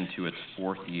enters into its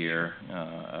 4th year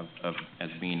as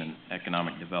being an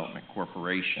economic development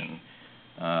corporation,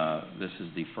 this is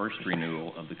the first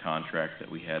renewal of the contract that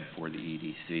we had for the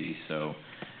EDC. So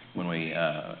when we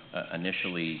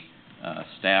initially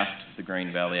staffed the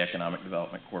Grand Valley Economic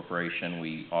Development Corporation,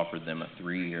 we offered them a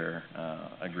 3-year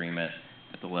agreement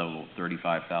at the level of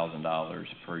 $35,000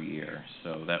 per year.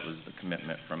 So that was the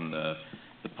commitment from the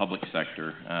public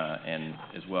sector, and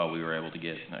as well we were able to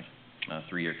get a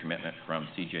 3-year commitment from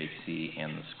CJC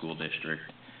and the school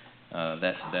district.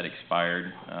 That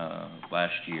expired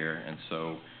last year, and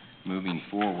so moving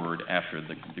forward after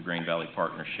the Grand Valley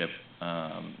Partnership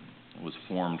was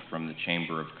formed from the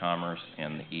Chamber of Commerce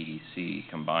and the EDC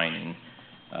combining,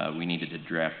 we needed to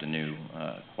draft a new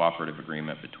cooperative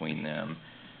agreement between them.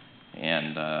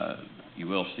 And you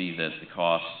will see that the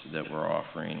costs that we're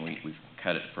offering, we've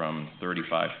cut it from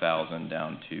 $35,000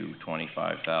 down to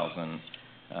 $25,000.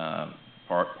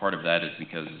 Part of that is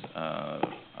because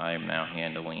I am now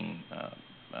handling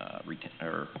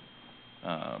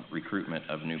recruitment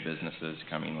of new businesses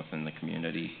coming within the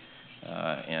community,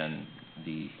 and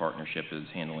the partnership is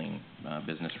handling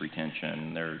business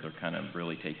retention. They're kind of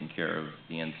really taking care of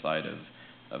the inside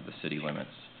of the city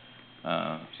limits.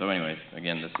 So anyway,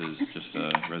 again, this is just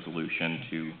a resolution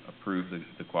to approve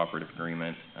the cooperative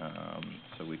agreement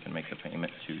so we can make the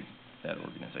payment to that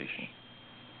organization.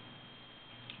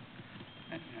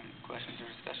 Any questions or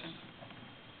discussion?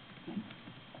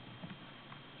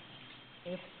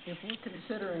 If we're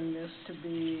considering this to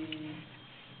be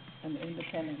an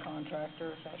independent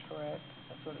contractor, is that correct?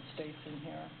 That's what it states in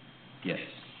here. Yes.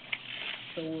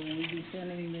 So will we be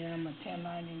sending them a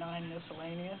 1099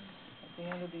 miscellaneous at the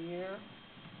end of the year?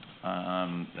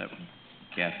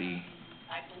 Kathy,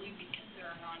 I believe because they're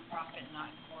a nonprofit, not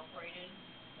incorporated,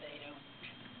 they don't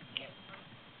get.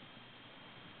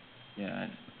 yeah,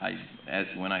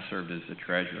 when I served as the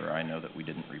treasurer, I know that we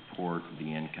didn't report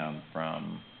the income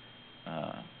from,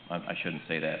 I shouldn't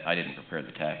say that, I didn't prepare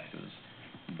the taxes,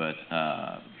 but,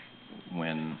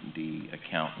 when the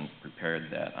accountant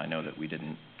prepared that, I know that we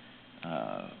didn't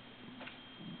have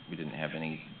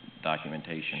any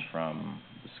documentation from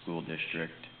the school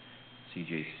district,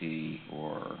 CJC,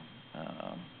 or,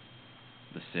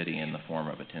 the city in the form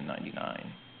of a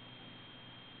 1099.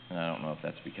 And I don't know if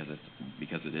that's because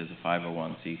it is a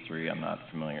 501c3. I'm not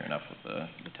familiar enough with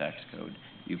the tax code.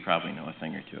 You probably know a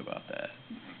thing or two about that.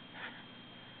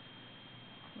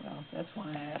 Well, that's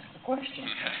why I asked the question.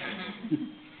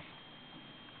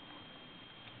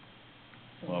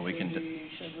 So Well, we can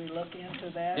should we look into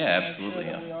that? Yeah, and absolutely,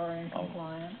 make sure that yeah. we are in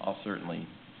compliance? I'll certainly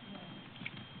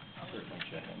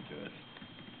check into it.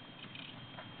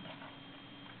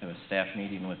 Have a staff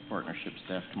meeting with partnership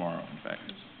staff tomorrow, in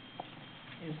fact.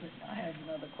 I have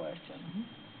another question.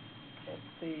 If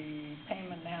the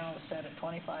payment now is set at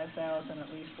 $25,000,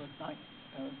 at least for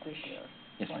this year,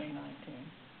 Yes, ma'am.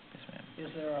 2019, Yes, ma'am.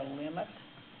 is there a limit?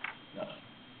 No.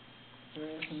 There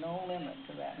is no limit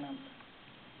to that number.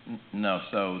 No,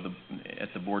 so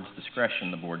at the board's discretion,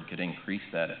 the board could increase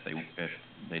that if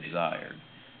they desired.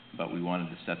 But we wanted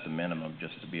to set the minimum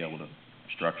just to be able to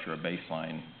structure a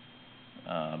baseline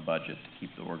budget to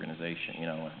keep the organization,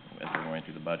 as we're going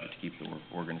through the budget, to keep the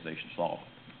organization solvent.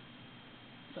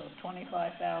 So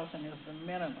 25,000 is the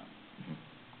minimum.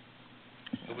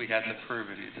 But we had to prove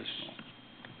any additional.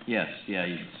 Yes, yeah,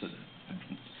 so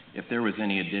if there was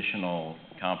any additional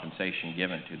compensation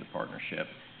given to the partnership,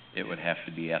 it would have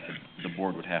to be the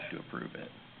board would have to approve it.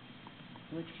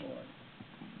 Which board?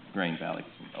 Green Valley,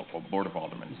 Board of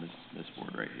Aldermen, this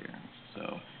board right here.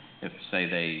 So if, say,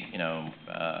 they,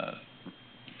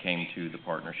 came to the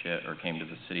partnership or came to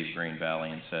the city of Green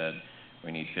Valley and said,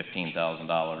 we need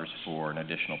 $15,000 for an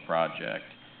additional project,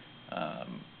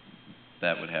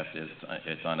 that would have to,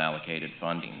 it's unallocated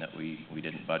funding that we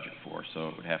didn't budget for. So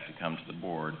it would have to come to the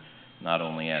board, not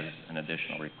only as an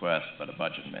additional request, but a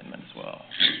budget amendment as well.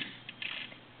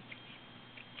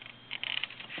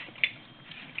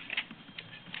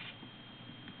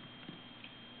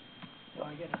 Do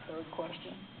I get a third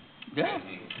question? Yeah,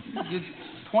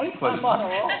 20 questions. I'm on a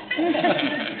roll.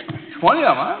 20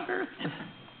 of them, I don't care.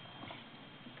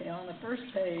 Okay, on the first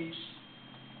page,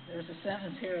 there's a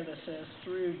sentence here that says,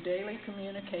 through daily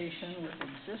communication with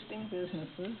existing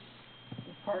businesses,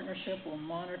 the partnership will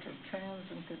monitor trends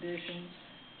and conditions,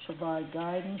 provide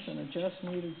guidance, and adjust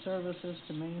needed services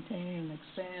to maintain and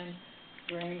expand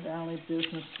Green Valley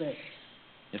business base.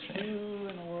 Yes, ma'am. Who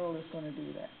in the world is going to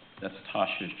do that? That's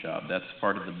Tasha's job. That's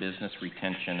part of the business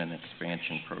retention and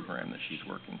expansion program that she's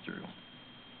working through.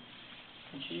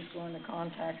 And she's going to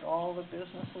contact all the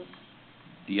businesses?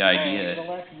 The idea... Or a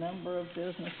select number of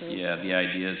businesses? Yeah, the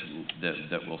idea is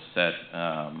that we'll set,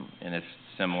 and it's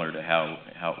similar to how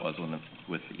it was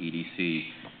with the EDC,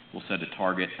 we'll set a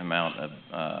target amount of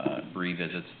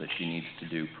re-visits that she needs to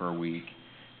do per week,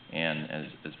 and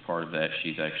as part of that,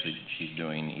 she's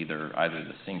doing either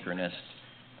the synchronous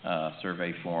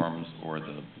survey forms or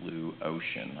the Blue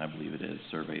Ocean, I believe it is,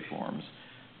 survey forms,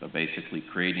 but basically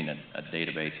creating a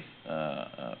database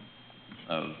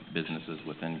of businesses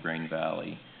within Green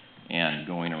Valley and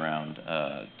going around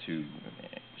to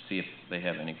see if they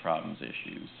have any problems,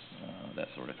 issues, that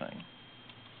sort of thing.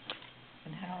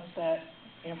 And how is that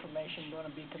information going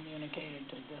to be communicated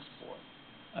to this board?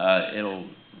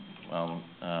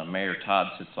 Mayor Todd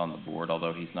sits on the board,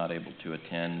 although he's not able to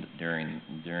attend during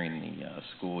the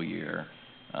school year.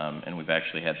 And we've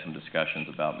actually had some discussions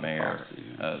about mayor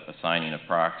assigning a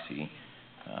proxy.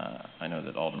 I know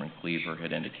that Alderman Cleaver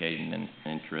had indicated an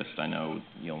interest. I know,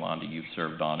 Yolanda, you've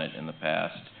served on it in the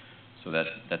past. So that's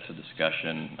a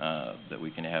discussion that we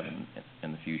can have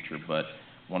in the future. But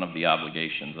one of the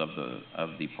obligations of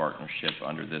the partnership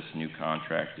under this new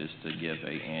contract is to give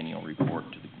an annual report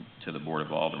to the Board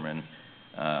of Aldermen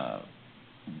on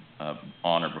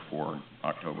or before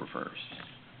October 1st.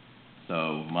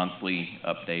 So monthly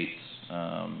updates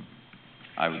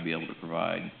I would be able to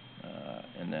provide,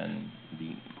 and then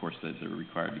of course they're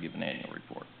required to give an annual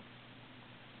report.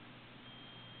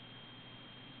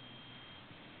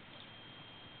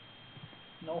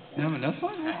 No. No, that's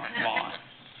what I want. Come on.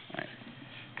 Right.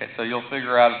 Okay, so you'll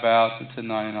figure out about the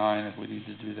 1099. If we need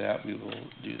to do that, we will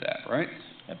do that, right?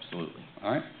 Absolutely.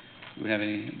 All right. Do we have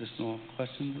any additional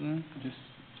questions then? Just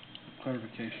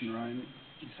clarification, Ryan,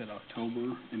 you said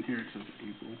October, and here it says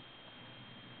April.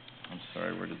 I'm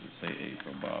sorry, where does it say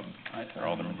April, Bob? Or Item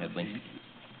Alderman number Headley? 8.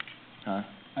 Huh?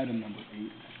 Item number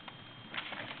 8.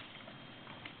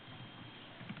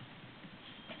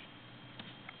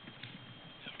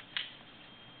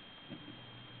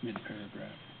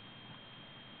 Mid-paragraph.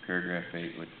 Paragraph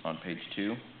 8 on page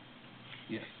 2?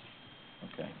 Yes.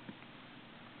 Okay.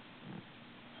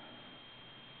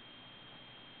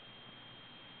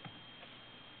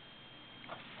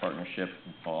 Partnership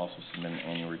will also submit an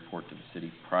annual report to the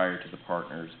city prior to the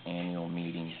partners' annual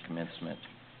meeting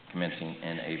commencing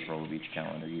in April of each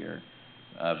calendar year.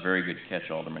 Very good catch,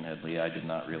 Alderman Headley. I did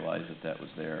not realize that was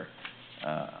there.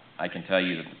 I can tell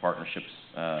you that the partnership's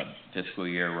fiscal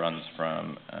year runs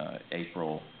from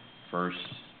April 1st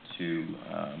to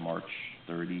March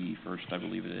 31st, I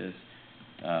believe it is.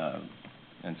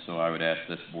 And so I would ask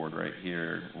this board right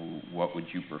here, what would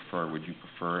you prefer? Would you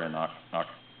prefer an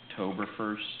October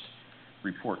 1st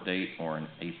report date or an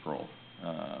April,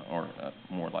 or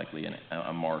more likely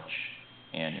a March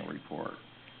annual report?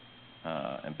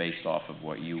 And based off of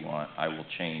what you want, I will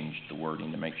change the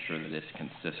wording to make sure that it's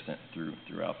consistent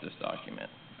throughout this document.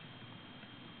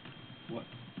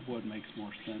 What makes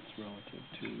more sense relative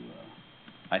to?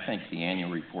 I think the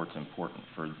annual report's important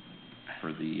for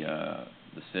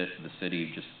the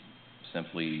city just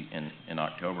simply in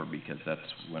October, because that's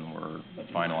when we're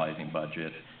finalizing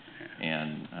budget.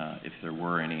 And if there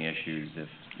were any issues, if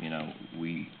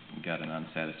we got an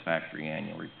unsatisfactory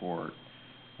annual report,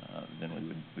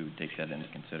 then we would take that into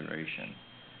consideration.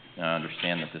 Now, I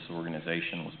understand that this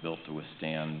organization was built to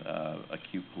withstand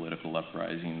acute political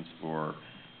uprisings or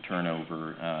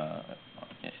turnover,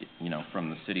 from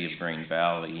the city of Green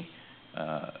Valley.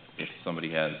 If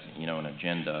somebody has, an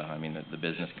agenda, I mean, the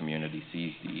business community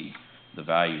sees the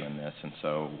value in this, and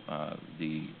so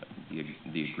the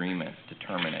agreement to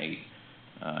terminate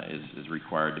is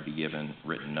required to be given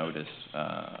written notice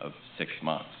of 6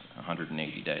 months,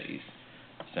 180 days.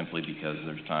 Simply because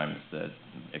there's times that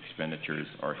expenditures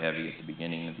are heavy at the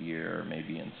beginning of the year,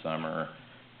 maybe in summer.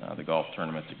 The golf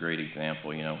tournament's a great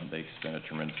example. They spend a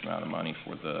tremendous amount of money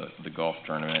for the golf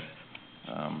tournament.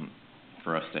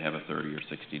 For us to have a 30 or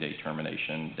 60-day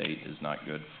termination date is not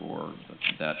good for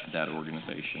that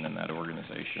organization, and that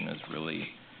organization is really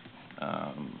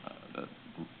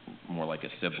more like a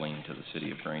sibling to the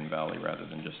city of Green Valley rather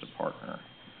than just a partner.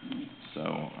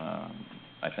 So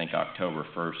I think October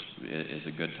 1st is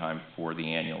a good time for the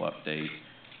annual update,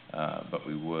 but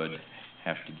we would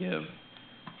have to give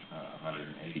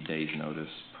 180 days notice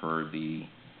per the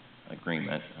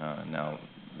agreement. Now,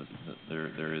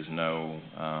 there is no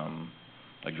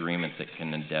agreement that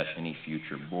can indebt any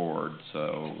future board,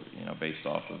 so, based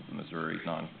off of the Missouri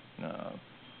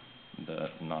the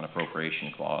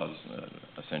non-appropriation clause,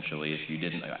 essentially, if you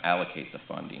didn't allocate the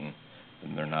funding,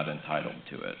 then they're not entitled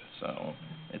to it. So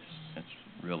it's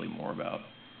really more about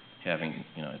having,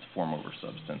 it's form over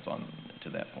substance to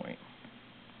that point.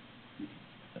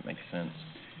 That makes sense?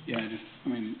 Yeah,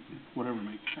 whatever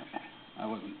makes sense. I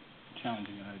wasn't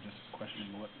challenging it, I was just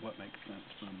questioning what makes sense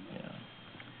from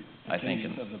the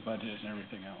cadence of the budget and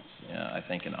everything else. So. Yeah, I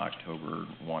think an October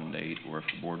 1 date, or if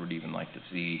the board would even like to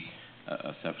see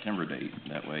a September date,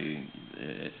 that way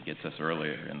it gets us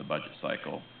earlier in the budget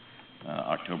cycle.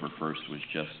 October 1st was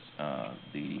just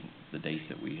the date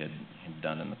that we had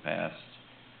done in the past,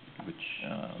 which,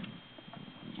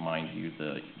 mind you,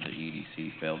 the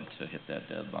EDC failed to hit that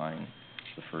deadline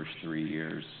the first 3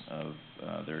 years of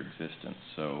their existence.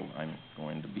 So I'm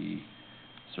going to be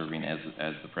serving as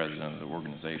the president of the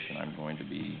organization. I'm going to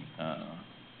be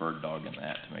bird dogging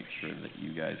that to make sure that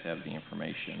you guys have the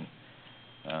information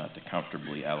to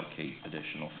comfortably allocate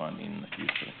additional funding in the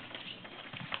future.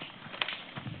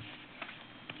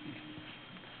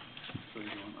 So you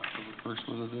want October 1st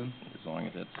with it then? As long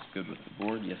as that's good with the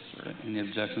board, yes, sir. Any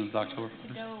objections to October To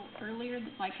 1st? go earlier,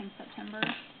 like in September,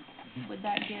 would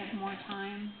that give more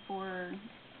time for,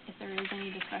 if there is any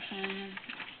discussion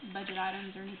of budget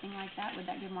items or anything like that, would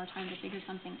that give more time to figure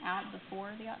something out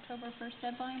before the October 1st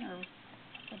deadline, or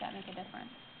would that make a difference?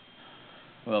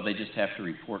 Well, they just have to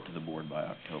report to the board by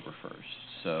October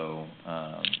 1st. So,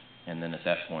 and then at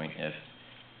that point,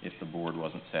 if the board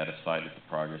wasn't satisfied with the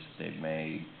progress that they've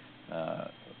made,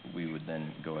 we would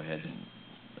then go ahead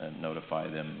and notify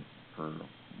them per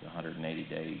the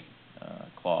 180-day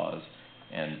clause.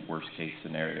 And worst case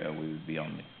scenario, we would be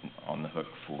on the hook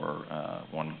for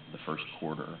the first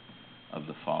quarter of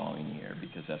the following year,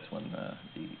 because that's when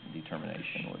the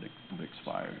determination would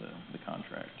expire, the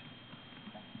contract.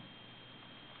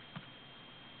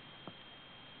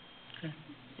 Okay.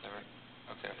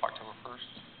 say of October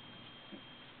 1st.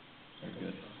 Very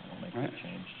good. I'll make Right. that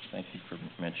change. Thank you for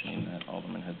mentioning that,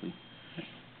 Alderman Headley.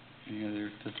 Any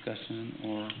other discussion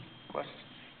or questions?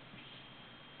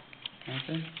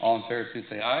 Okay, all in favor, please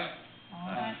say aye.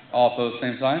 Aye. All opposed,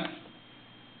 same sign.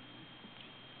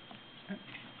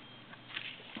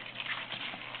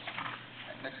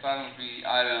 Next item will be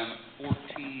item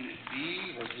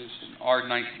 14B, Resolution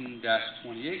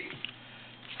R19-28.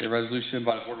 A resolution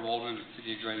by the Board of Aldermen of the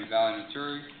City of Grand Valley,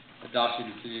 Missouri, adopting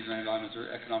the City of Grand Valley,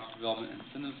 Missouri Economic Development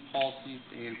Incentives Policies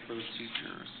and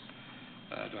Procedures.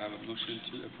 Do I have a motion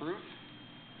to approve?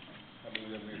 I move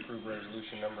that we approve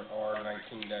resolution number R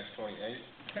 19-28.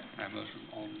 Okay, I have a motion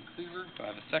from Alderman Cleaver. Do I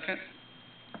have a second?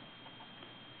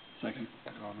 Second.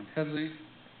 Second, Alderman Headley.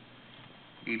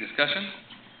 Any discussion?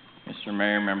 Mr.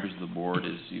 Mayor, members of the board,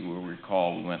 as you will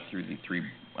recall, we went through the three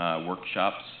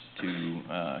workshops to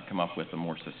come up with a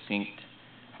more succinct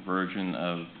version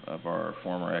of our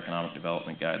former economic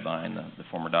development guideline. The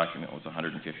former document was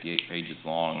 158 pages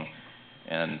long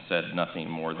and said nothing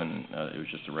more than it was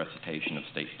just a recitation of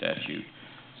state statute.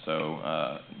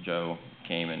 So Joe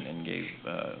came and gave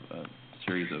a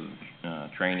series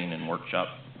of training and workshop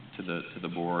to the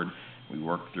board. We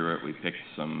worked through it. We picked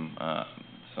some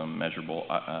measurable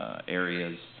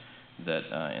areas that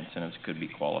incentives could be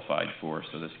qualified for.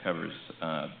 So this covers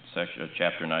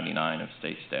Chapter 99 of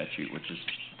state statute, which is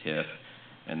TIF,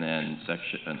 and then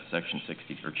Section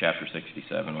 60 or Chapter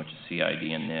 67, which is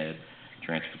CID and NID,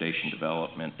 Transportation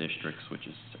Development Districts, which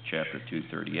is Chapter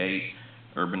 238,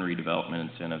 Urban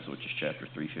Redevelopment Incentives, which is Chapter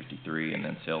 353, and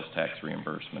then Sales Tax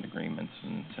Reimbursement Agreements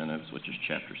and Incentives, which is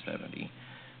Chapter 70.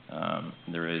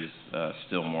 There is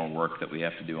still more work that we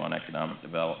have to do on economic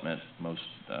development. Most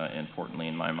importantly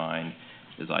in my mind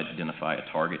is identify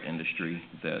a target industry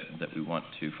that we want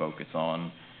to focus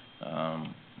on.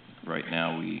 Right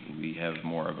now we have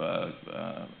more of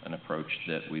an approach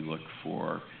that we look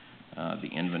for the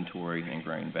inventory in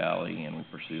Grain Valley and we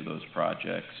pursue those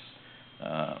projects.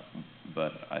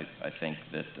 But I think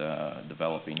that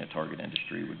developing a target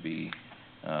industry would be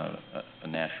a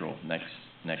natural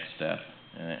next step.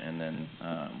 And then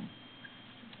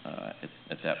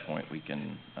at that point we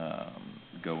can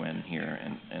go in here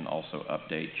and also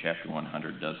update. Chapter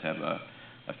 100 does have a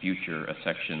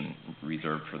section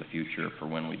reserved for the future for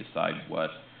when we decide what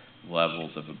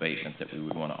levels of abatement that we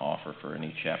would want to offer for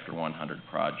any Chapter 100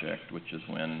 project, which is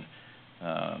when,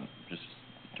 just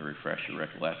to refresh your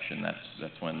recollection,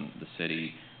 that's when the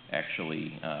city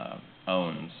actually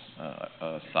owns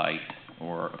a site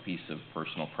or a piece of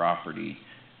personal property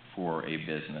for a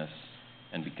business,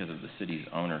 and because of the city's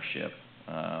ownership,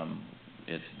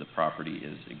 the property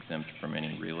is exempt from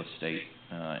any real estate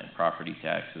and property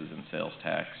taxes and sales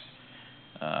tax,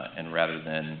 and rather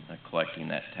than collecting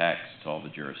that tax to all the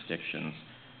jurisdictions,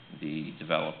 the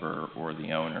developer or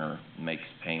the owner makes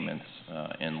payments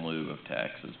in lieu of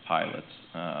taxes, pilots.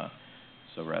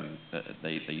 So rather,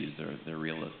 they use their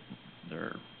real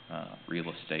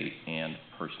estate and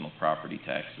personal property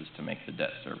taxes to make the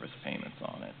debt service payments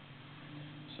on it.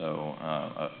 So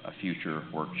a future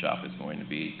workshop is going to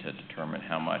be to determine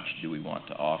how much do we want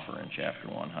to offer in Chapter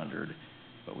 100,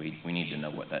 but we need to know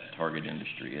what that target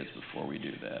industry is before we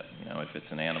do that. You know, if it's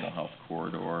an animal health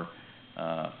corridor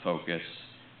focus,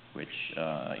 which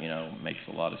makes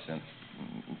a lot of sense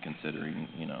considering,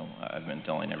 I've been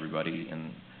telling everybody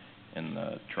in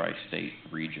the tri-state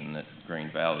region that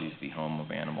Grain Valley is the home of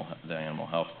the animal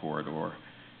health corridor.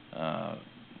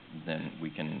 Then we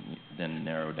can then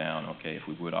narrow down, okay, if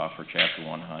we would offer Chapter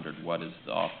 100, what is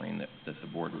the offering that the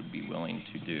board would be willing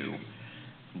to do?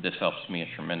 This helps me a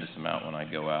tremendous amount when I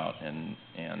go out and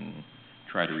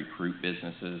try to recruit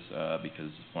businesses,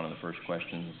 because one of the first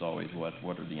questions is always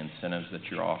what are the incentives that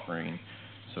you're offering?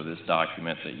 So this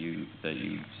document that you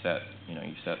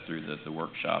set through the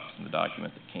workshops, and the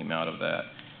document that came out of that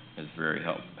is very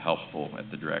helpful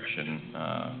at the direction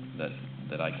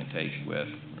that I can take with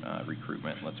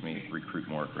recruitment. It lets me recruit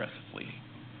more aggressively.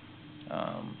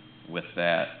 With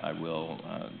that, I will,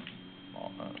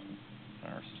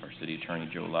 our city attorney,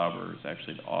 Joe Lauber, is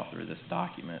actually the author of this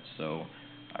document, so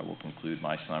I will conclude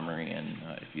my summary, and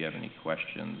if you have any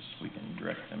questions, we can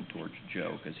direct them towards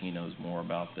Joe, because he knows more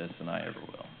about this than I ever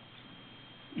will.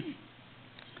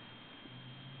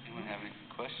 Anyone have any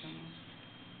questions?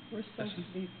 We're supposed to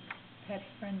be pet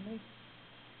friendly.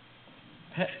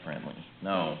 Pet friendly?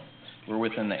 No. We're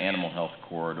within the animal health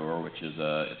corridor, which is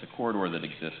it's a corridor that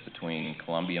exists between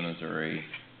Columbia, Missouri,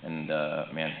 and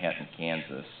Manhattan,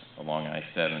 Kansas, along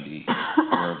I-70,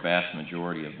 where a vast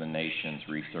majority of the nation's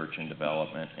research and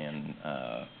development and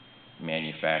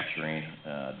manufacturing,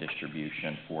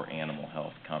 distribution for animal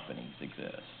health companies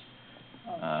exists.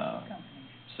 companies.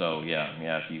 So, yeah,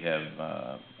 if you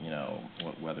have, you know,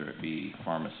 whether it be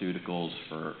pharmaceuticals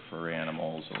for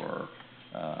animals or,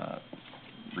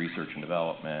 research and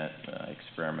development,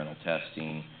 experimental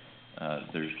testing,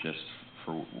 there's just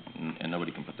and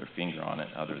nobody can put their finger on it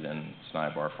other than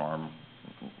Snibar Farm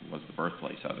was the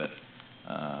birthplace of it.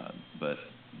 But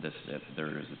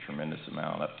there is a tremendous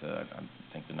amount, up to, I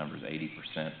think the number is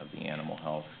 80% of the animal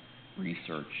health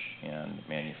research and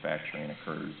manufacturing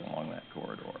occurs along that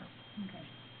corridor. Okay.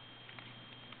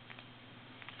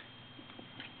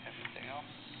 Anything else?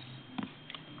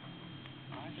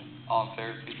 All in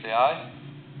favor, please say aye.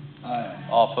 Aye.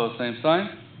 All opposed, same sign.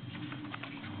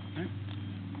 Okay.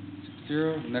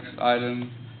 6-0. Next item is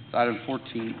item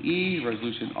 14E,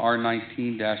 Resolution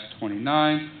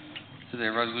R19-29. This is a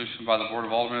resolution by the Board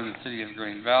of Aldermen of the City of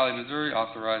Green Valley, Missouri,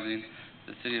 authorizing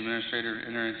the city administrator to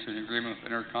enter into an agreement with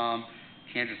Intercom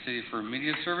Kansas City for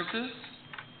media services.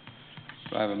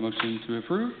 Do I have a motion to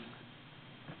approve?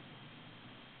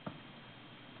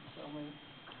 So moved.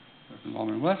 Motion by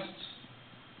Alderman West.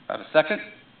 Do I have a second?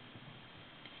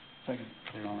 Second.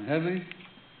 Alderman Headley.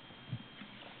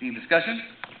 Any discussion?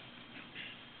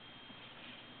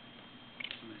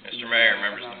 Mr. Mayor,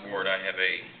 members of the board, I have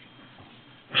a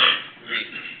brief,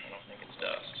 I don't think it's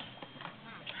dust.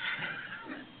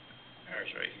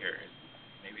 There's right here.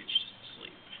 Maybe it's just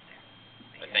asleep.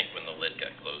 I think when the lid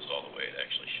got closed all the way, it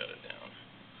actually shut it down.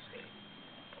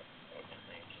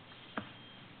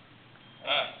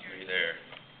 You're there.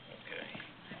 Okay.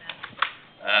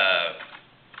 I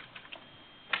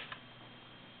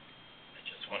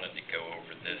just wanted to go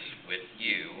over this with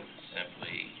you,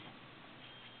 simply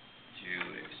to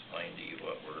explain to you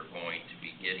what we're going to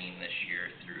be getting this year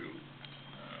through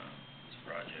this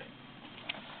project.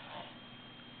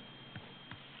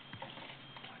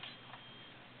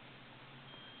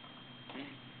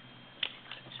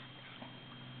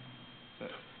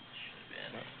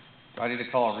 Do I need to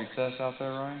call a recess out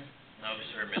there, Ryan? No,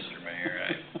 sir, Mr.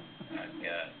 Mayor, I've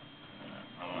got,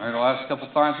 All right, the last couple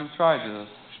of times we've tried this.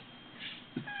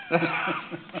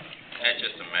 that's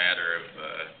just a matter of,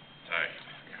 time.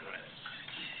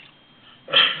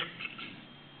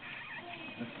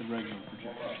 That's the regular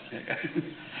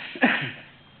projection.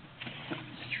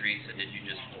 Teresa, did you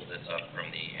just pull this up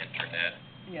from the internet?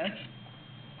 Yes.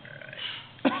 All right.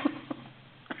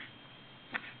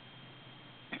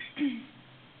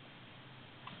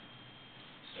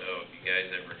 So, have you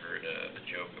guys ever heard the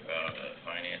joke about a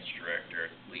finance director, a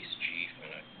police chief,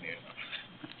 and a community?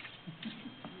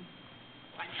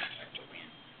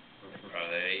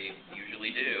 They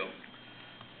usually do.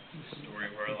 It's the story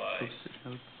of our lives.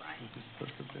 Oh,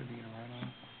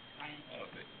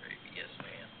 good gravy, yes,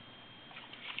 ma'am.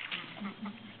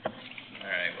 All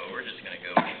right, well, we're just gonna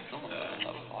go with,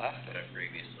 what I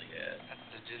previously had.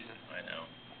 I know.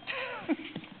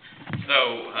 So,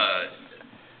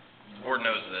 the board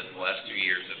knows that the last 2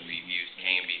 years that we've used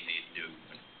KMBC to do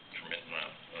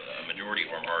a majority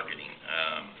of our marketing.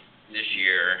 This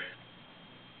year,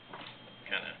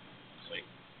 kinda, it's like,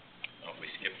 I don't know if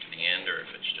we skip to the end or if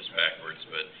it's just backwards,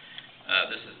 but,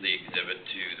 this is the exhibit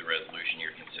to the resolution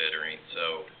you're considering.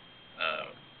 So,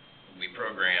 we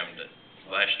programmed,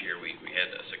 last year we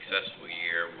had a successful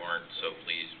year. We weren't so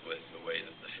pleased with the way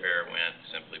that the fair went,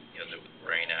 simply because it would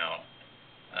rain out.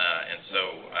 And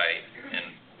so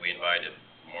we invited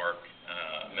Mark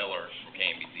Miller from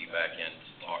KMBC back in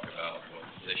to talk about what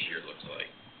this year looks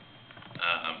like.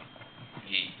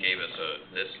 He gave us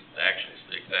the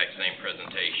exact same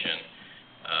presentation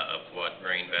of what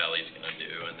Green Valley's gonna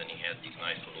do, and then he had these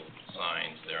nice little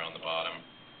signs there on the bottom,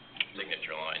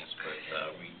 signature lines, but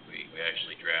we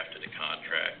actually drafted a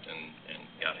contract and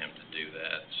got him to do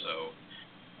that. So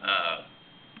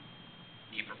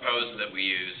he proposed that we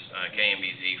use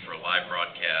KMBZ for a live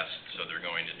broadcast, so they're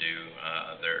going to do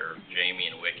their Jamie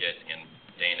and Wicket and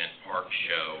Dana and Park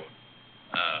show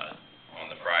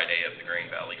on the Friday of the Green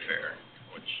Valley Fair,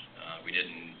 which we did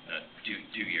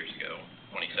two years ago,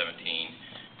 2017.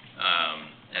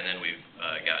 And then we've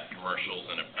got commercials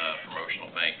and a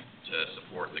promotional bank to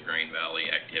support the Green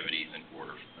Valley activities in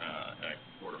quarter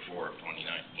 4 of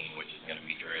 2019, which is going to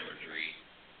be Trailer Tree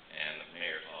and the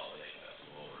Mayor's Holiday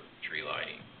Festival, or tree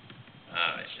lighting.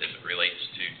 As it relates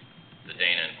to the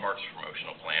Dana and Parks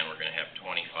promotional plan, we're going to have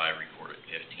 25 recorded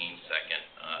 15-second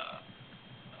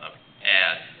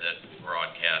ads that will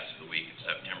broadcast the week of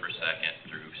September 2nd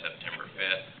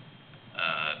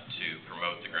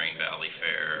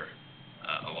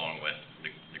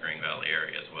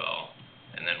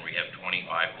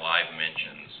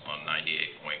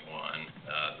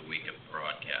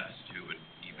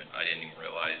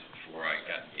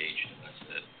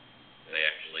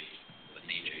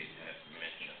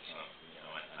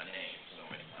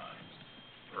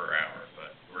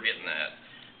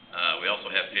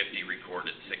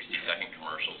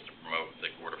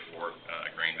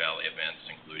events,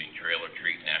 including Trail or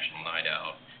Treat, National Night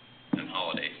Out, and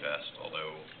Holiday Fest,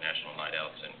 although National Night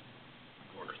Out's in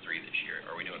quarter 3 this year.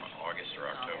 Are we doing it in August or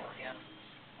October? Yeah.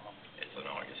 It's in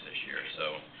August this year,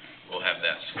 so we'll have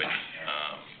that switch,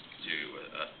 to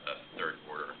a third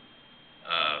quarter.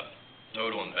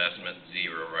 Total investment,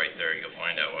 0 right there. You'll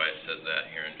find out why it says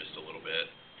that here in just a little bit.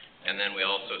 And then we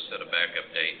also set a backup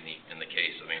date in the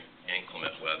case of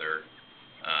inclement weather,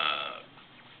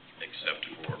 except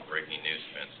for breaking news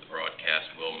events. The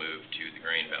broadcast will move to the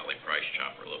Green Valley Price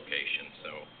Chopper location.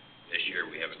 So this year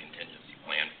we have a contingency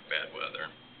plan for bad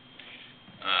weather.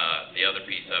 The other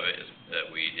piece of it is that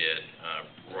we did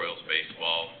Royals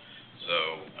baseball.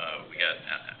 So we got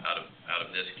out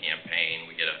of this campaign,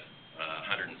 we get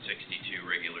 162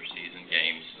 regular season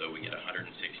games. So we get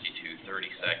 162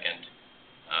 30-second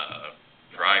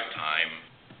drive time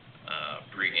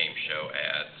pregame show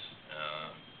ads,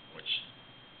 which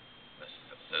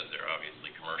says they're obviously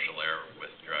commercial error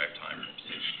with drive time from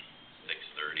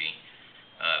 6:30.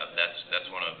 That's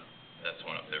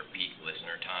one of their peak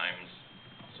listener times.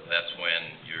 So that's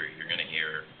when you're going to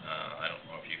hear. I don't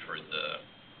know if you've heard the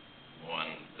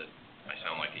one that I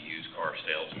sound like a used car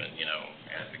salesman,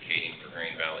 advocating for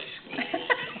Green Valley schools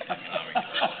and economic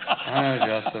development. I know,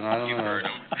 Justin, I don't know. You've heard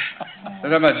them.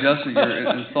 What about Justin?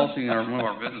 You're insulting one of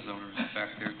our business owners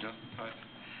back there, Justin.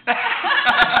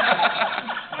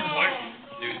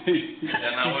 Dude,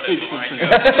 then I would have reminded you.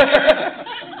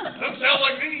 Don't sound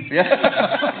like me. Yeah.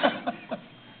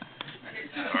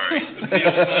 Sorry.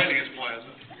 Neil signing his plaza.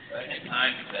 Second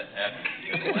time that's happened to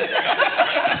you.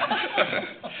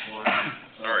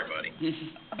 Sorry, buddy.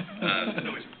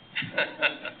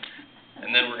 And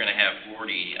then we're going to have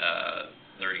 40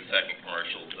 30-second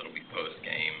commercials that'll be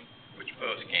post-game, which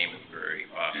post-game is very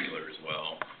popular as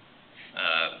well.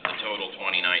 The total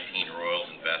 2019 Royals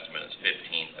investment is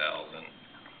 $15,000.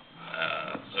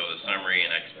 So the summary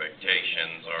and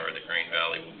expectations are that Green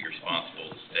Valley will be responsible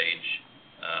to stage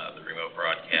the remote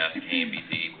broadcast.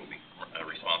 KMBZ will be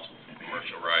responsible for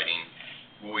commercial writing,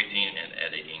 voicing, and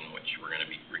editing, which we're going to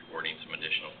be recording some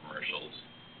additional commercials.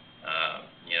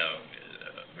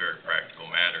 Very practical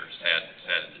matter, sad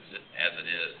as it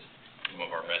is, some of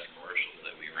our best commercials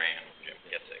that we ran, Jim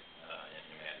Kessick,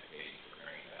 in advocating for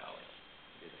Green Valley,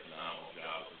 did a phenomenal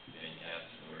job with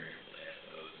vignettes, and we were able to add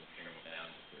those and trim them down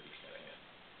to 30-second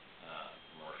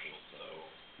commercials. So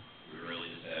we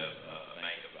really just have a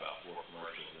bank of about 4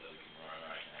 commercials that we can run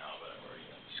right now, but we're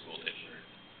the school district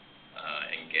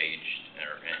engaged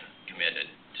and committed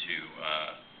to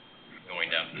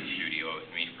going down to the studio with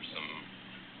me for some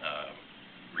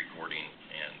recording,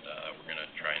 and we're going to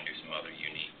try and do some other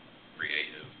unique,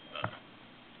 creative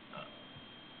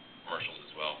commercials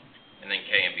as well. And then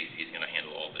KMBC is going to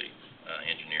handle all the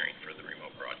engineering for the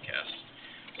remote broadcast.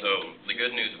 So the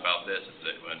good news about this is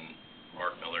that when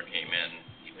Mark Miller came in,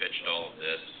 he pitched all of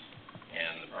this,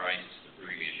 and the price the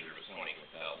previous year was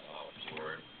 $20,000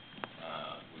 for it.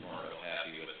 We weren't real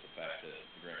happy with the fact that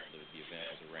the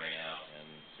event was a rain out, and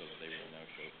so they were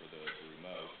no-show for the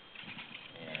remote.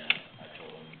 And I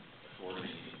told him,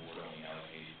 accordingly, the board only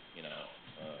allocated,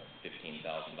 $15,000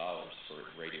 for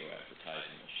radio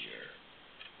advertising this year.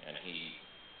 And he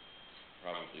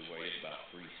probably waited about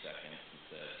 3 seconds and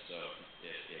said, so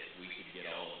if we could get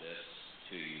all of this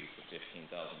to you for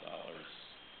 $15,000,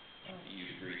 you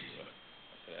agree to it?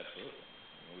 I said, absolutely.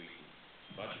 We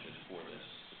budgeted for this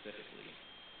specifically.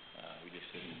 We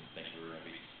just didn't think we were going to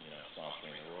be,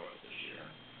 sponsoring the Royals this year.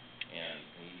 And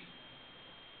he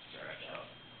scratched out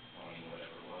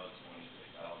whatever it was,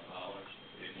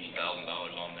 $26,000,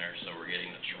 $15,000 on there, so we're getting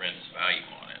a tremendous value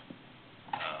on it.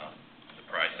 The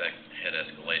price had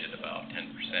escalated about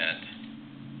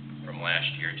 10% from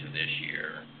last year to this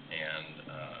year, and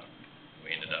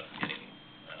we ended up getting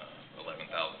 $11,000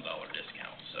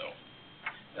 discount. So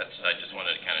I just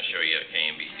wanted to kind of show you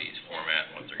KMBC's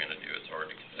format and what they're going to do. It's hard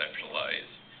to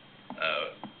conceptualize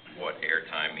what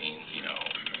airtime means,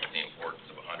 the importance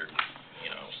of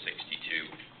 162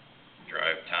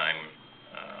 drive time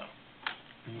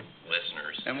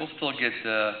listeners. And we'll still get,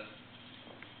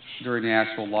 during the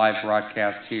actual live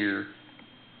broadcast here,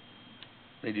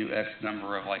 they do X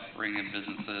number of, bring in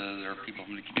businesses or people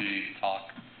from the community to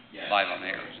talk live on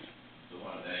air. So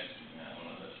one of the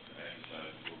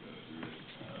exercises we'll go through is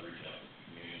reach out to the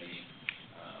community,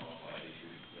 most likely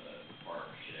through the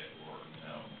partnership or,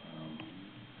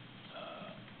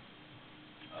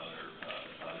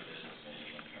 other business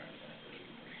venues. I'm trying to think that we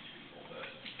can reach people, but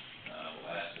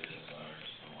we'll ask business owners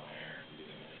to come on air and do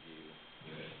an interview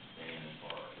with Damon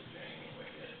Park or Jamie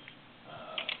Wickett,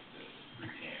 just free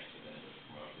chance for them to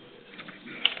promote their business.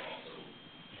 It's also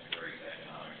a great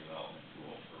economic development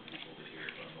tool for people to hear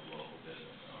from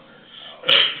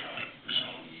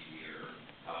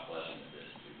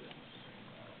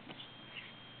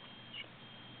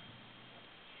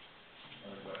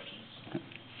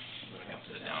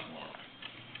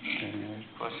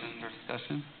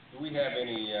question? Do we have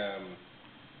any,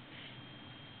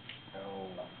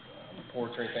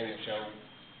 reports or anything that show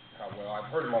how well,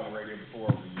 I've heard them on the radio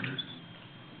before over the years,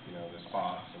 you know, the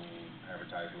spots and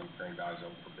advertising, Green Valley's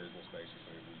open for business,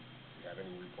 basically. Do you have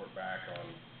any report back on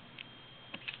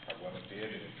how well it did?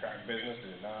 Did it attract business?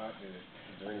 Did it not? Is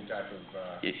there any type of,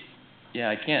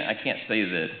 Yeah, I can't say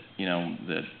that, you know,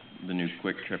 that the new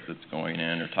Quick Trip that's going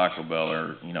in, or Taco Bell,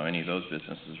 or, you know, any of those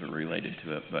businesses are related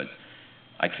to it, but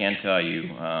I can tell you,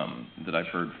 that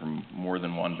I've heard from more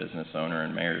than one business owner,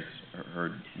 and Mayor's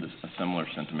heard a similar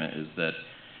sentiment, is that,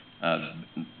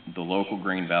 the local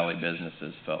Green Valley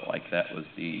businesses felt like that was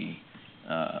the,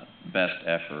 best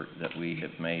effort that we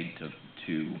have made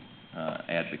to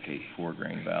advocate for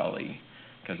Green Valley,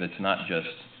 because it's not just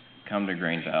come to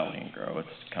Green Valley and grow, it's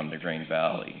come to Green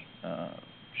Valley,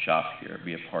 shop here,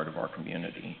 be a part of our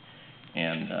community.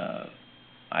 And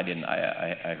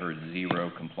I heard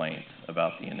zero complaints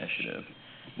about the initiative.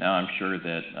 Now, I'm sure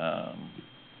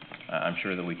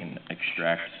that we can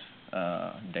extract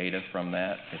data from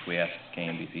that if we ask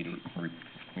KMBC to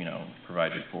you know,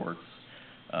 provide reports,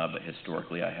 but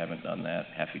historically I haven't done that.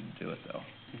 Happy to do it though.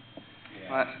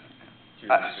 yeah,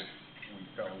 curious if we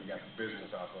felt we got the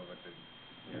business off of it, that,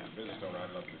 you know, the business owner,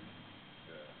 I'd love to,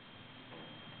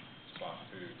 spot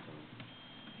too, from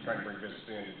trying to bring business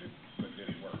in, but did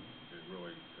it work? Did it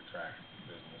really attract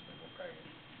business that will pay?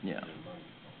 Yeah. Money,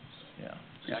 so. Yeah.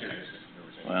 Just curious if there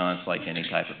was any. Well, it's like any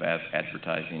type of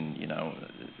advertising, you know,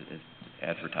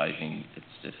 advertising,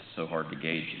 it's just so hard to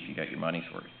gauge if you got your money's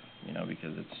worth, you know,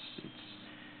 because Is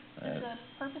the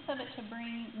purpose of it to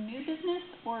bring new business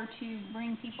or to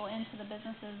bring people into the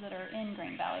businesses that are in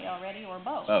Green Valley already, or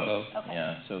both? both, Okay.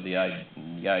 yeah. So the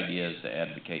idea is to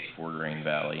advocate for Green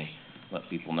Valley, let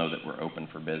people know that we're open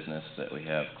for business, that we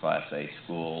have Class A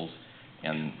schools,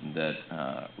 and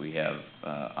that we have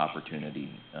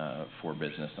opportunity for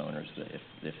business owners that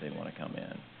if they want to come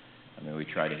in. I mean, we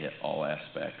try to hit all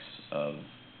aspects of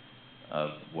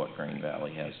what Green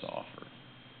Valley has to offer.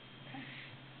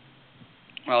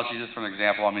 Well, just for an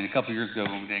example, I mean, a couple of years ago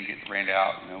when we didn't get the rained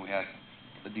out, you know, we had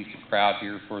a decent crowd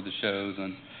here for the shows,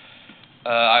 and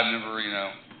I remember, you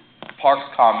know, Parks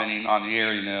commenting on the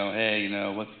air, you know, hey, you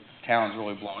know, what town's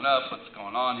really blowing up, what's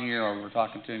going on here, or we're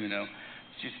talking to him, you know,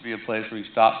 this used to be a place where you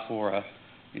stopped for a,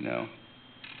 you know,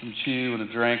 some chew and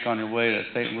a drink on your way to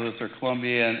St. Louis or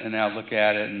Columbia, and now look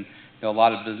at it, and, you know, a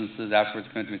lot of businesses afterwards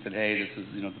came to me and said, hey, this is,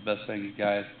 you know, the best thing you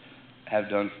guys have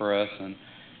done for us, and,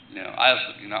 you know,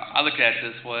 I look at it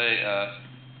this way,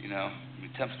 you know, I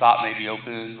mean, Temp Stop may be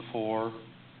open before,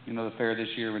 you know, the fair this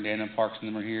year when Dana and Parks and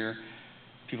them are here.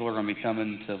 People are going to be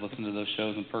coming to listen to those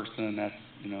shows in person, and that's,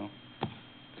 you know,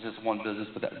 it's just one business,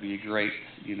 but that would be great,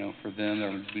 you know, for them.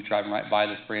 They're going to be driving right by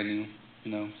this brand new,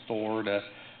 you know, store to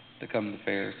come to the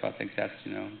fair. So I think that's,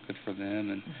 you know, good for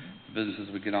them, and the businesses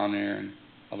would get on there and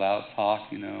allow us to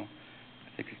talk, you know,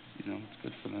 I think it's, you know, it's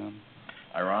good for them.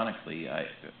 Ironically, I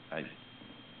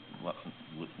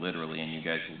literally, and you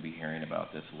guys will be hearing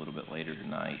about this a little bit later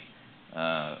tonight,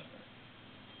 a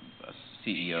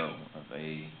CEO of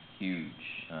a huge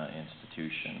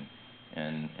institution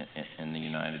in the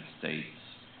United States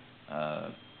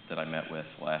that I met with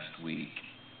last week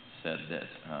said that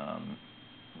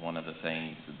one of the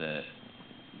things that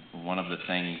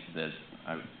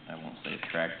I won't say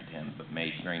attracted him, but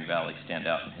made Green Valley stand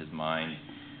out in his mind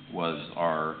was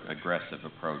our aggressive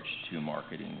approach to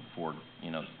marketing for,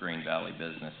 you know, Green Valley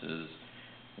businesses.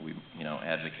 We, you know,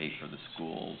 advocate for the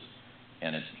schools,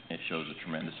 and it shows a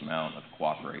tremendous amount of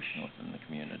cooperation within the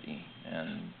community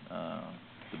and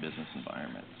the business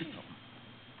environment. So. Do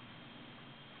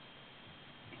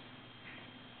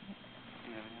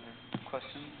you have any other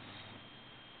questions?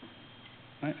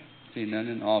 All right, seeing none,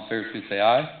 and all in favor, please say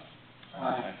aye.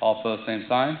 Aye. All opposed, same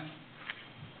sign.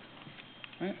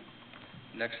 All right.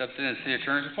 Next up then is City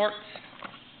Attorney's reports.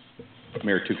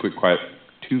 Mayor, two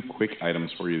quick items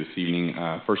for you this evening.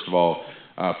 First of all,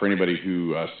 for anybody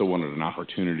who still wanted an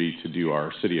opportunity to do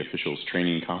our city officials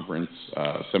training conference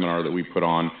seminar that we put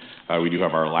on, we do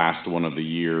have our last one of the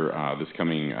year this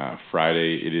coming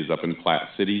Friday. It is up in Platte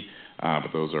City,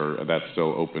 but that's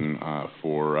still open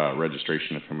for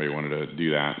registration if somebody wanted to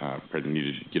do that. Probably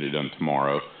need to get it done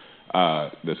tomorrow.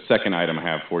 The second item I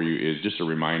have for you is just a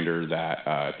reminder that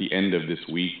at the end of this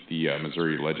week, the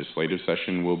Missouri legislative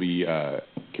session will be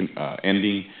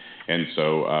ending, and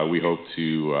so we hope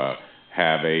to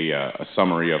have a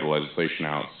summary of the legislation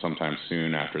out sometime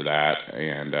soon after that.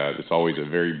 And it's always a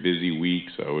very busy week,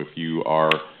 so if you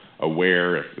are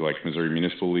aware, if like Missouri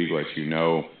Municipal League lets you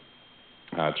know,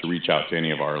 to reach out to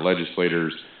any of our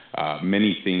legislators.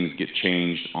 Many things get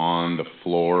changed on the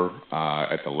floor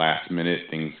at the last minute.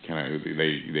 Things kind of,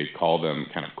 they call them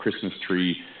kind of Christmas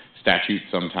tree statutes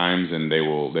sometimes, and they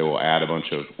will add a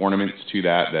bunch of ornaments to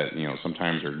that, you know,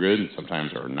 sometimes are good and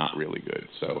sometimes are not really good.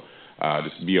 So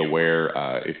just be aware,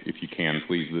 if you can,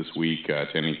 please, this week,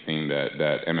 to anything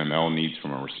that MML needs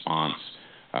from a response,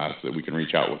 so that we can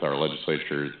reach out with our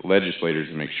legislators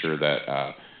and make sure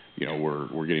that you know,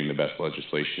 we're getting the best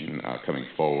legislation coming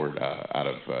forward out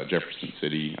of Jefferson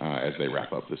City as they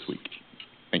wrap up this week.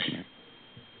 Thank you, Mayor.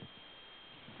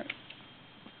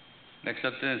 Next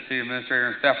up then, City Administrator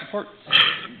and staff reports.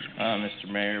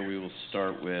 Mr. Mayor, we will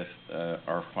start with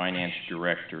our finance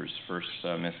directors. First,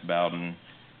 Ms. Bowden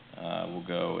will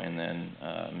go, and then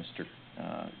Mr.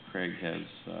 Craig has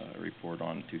a report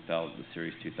on the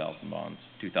Series 2012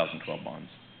 bonds.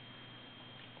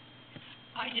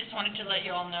 I just wanted to let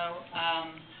you all know,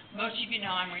 most of you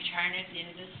know I'm retiring at the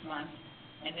end of this month,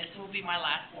 and this will be my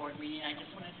last board meeting. I just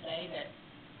want to say that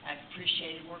I've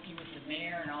appreciated working with the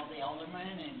mayor and all the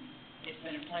aldermen, and it's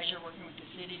been a pleasure working with the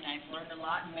city, and I've learned a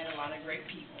lot and met a lot of great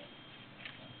people.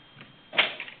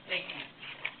 Thank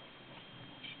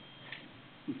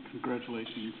you.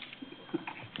 Congratulations.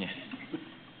 Yes.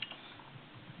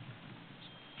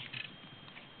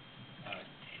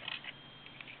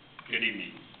 Good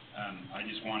evening. I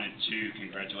just wanted to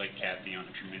congratulate Kathy on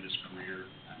a tremendous career.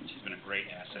 She's been a great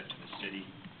asset to the city,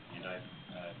 and I've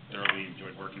thoroughly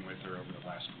enjoyed working with her over the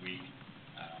last week.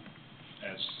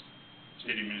 As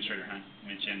City Administrator Hunt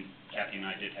mentioned, Kathy and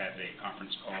I did have a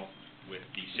conference call with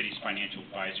the city's financial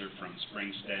advisor from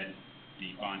Springstead,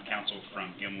 the bond counsel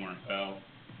from Gilmore and Bell,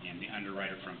 and the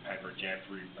underwriter from Piper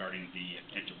Jaffray regarding the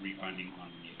potential refunding on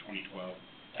the 2012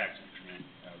 tax increment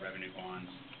revenue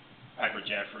bonds. Piper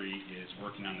Jaffray is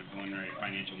working on the preliminary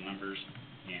financial numbers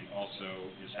and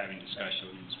also is having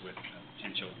discussions with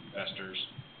potential investors.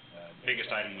 The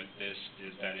biggest item with this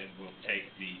is that it will take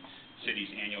the city's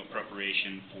annual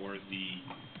appropriation for the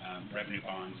revenue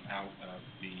bonds out of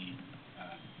the,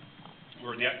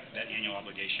 or that annual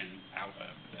obligation out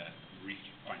of the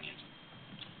refinancing.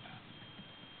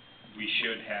 We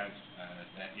should have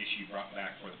that issue brought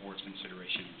back for the board's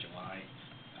consideration in July.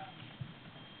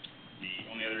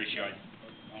 The only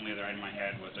other item I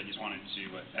had was I just wanted to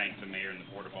thank the mayor and the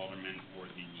board of aldermen for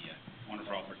the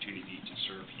wonderful opportunity to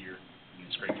serve here in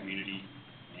this great community.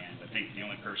 And I think the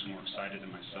only person more excited than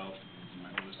myself is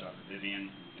my oldest daughter, Vivian,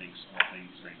 who thinks all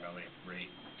things Green Valley are great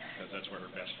because that's where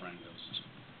her best friend goes to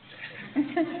school.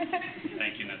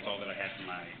 Thank you, and that's all that I had for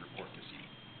my report this evening.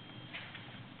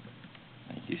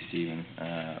 Thank you, Stephen.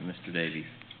 Mr. Davies.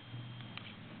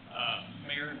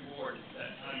 Mayor and board, at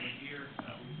that time of year,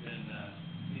 we've been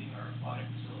getting our aquatic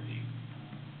facility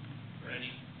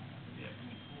ready for the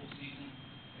upcoming pool season.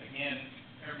 Again,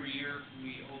 every year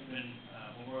we open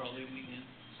Memorial Day weekend,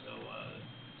 so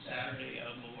Saturday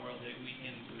of Memorial Day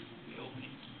weekend we will be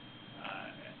opening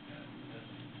at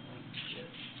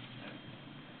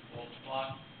 12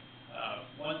 o'clock.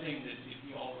 One thing that, if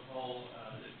you all recall,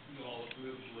 that you all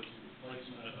approved was the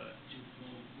replacement of a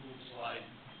pool slide.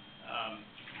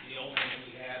 The old one that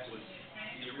we had was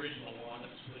the original one that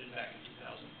was put in back in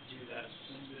 2002. That has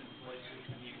since been replaced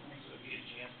with a new one, so if you get a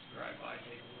chance to drive by,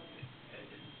 take a look at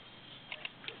it.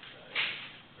 It's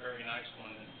a very nice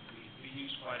one that we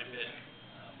use quite a bit.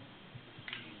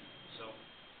 So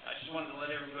I just wanted to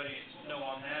let everybody know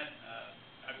on that.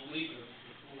 I believe the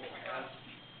pool has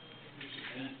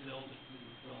been filled. We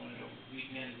were filling it over the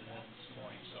weekend and then this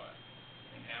morning, so I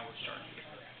think now we're starting to get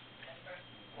the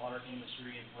water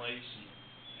chemistry in place and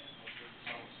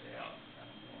I'll stay out and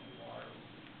warm the water a little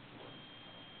bit before.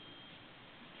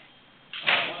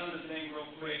 One other thing real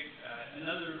quick,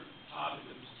 another topic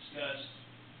that was discussed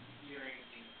during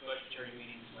the budgetary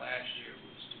meetings last year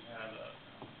was to have an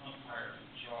umpire in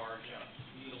charge out in the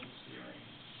fields during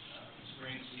the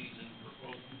spring season for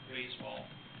both baseball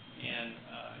and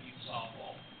youth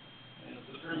softball. And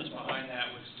the premise behind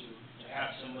that was to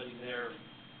have somebody there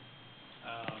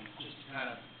just to kind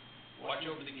of watch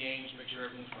over the games, make sure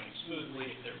everything's running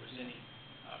smoothly. If there was any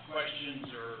questions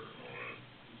or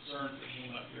concerns that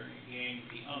came up during a game,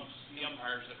 the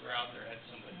umpires that were out there had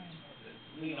somebody to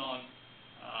lean on,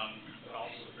 but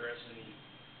also address any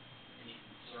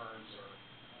concerns or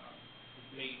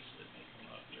debates that may come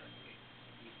up during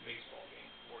the baseball game,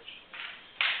 fortunately.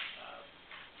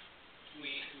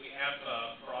 We have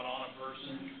brought on a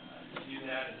person to do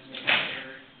that. His name is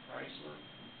Eric Chrysler.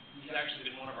 He's actually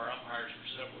been one of our umpires for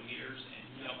several years, and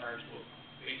he umpires both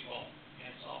baseball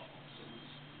and softball, so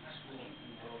he's fluent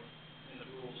in the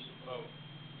rules for both.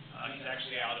 He's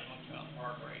actually out at Monkey Mountain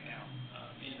Park right now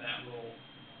in that role,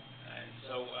 and so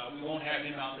So, we won't have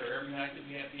him out there every night that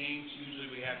we have games. Usually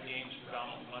we have games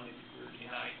predominantly Monday through Thursday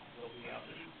night. He'll be out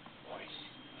there twice,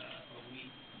 a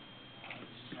week. Just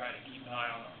to try to keep an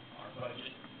eye on our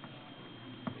budget,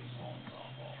 for baseball and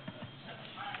softball. That's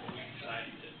what we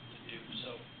decided to do.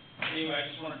 So, anyway, I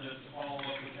just wanted to follow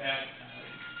up with that.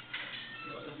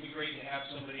 It would be great to have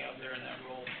somebody out there in that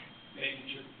role,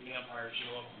 making sure that the umpires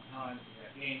show up on time, if we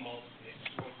have game balls, if we have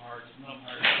scorecards. If an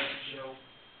umpire doesn't show,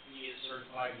 he is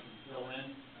certified, he can fill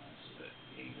in, so that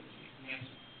the game doesn't get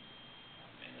canceled.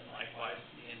 And then likewise,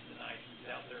 at the end of the night, he's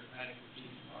out there kind of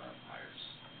critiquing our umpires.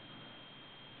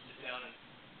 Sit down and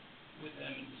with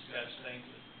them and discuss things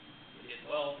that they did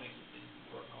well, things that they didn't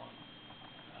work on,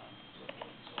 so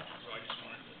forth and so on. So I just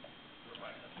wanted to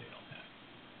provide an update on that.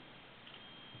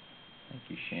 Thank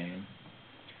you, Shannon.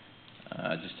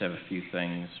 I just have a few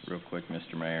things real quick,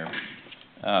 Mr. Mayor.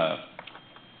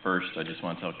 First, I just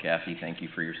want to tell Kathy, thank you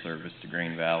for your service to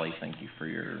Green Valley. Thank you for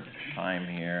your time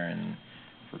here and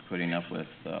for putting up with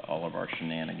all of our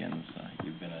shenanigans.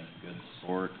 You've been a good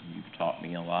sport. You've taught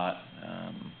me a lot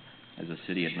as a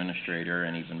city administrator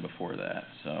and even before that.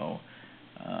 So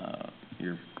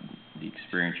the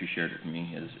experience you shared with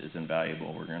me is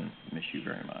invaluable. We're going to miss you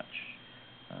very much.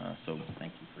 So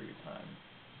thank you for your time.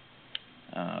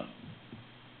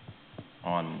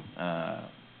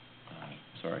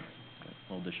 Sorry,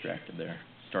 a little distracted there.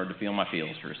 Started to feel my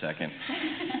feels for a second.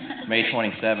 May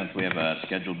 27th, we have a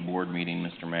scheduled board meeting,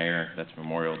 Mr. Mayor. That's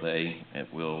Memorial Day.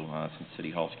 It will, since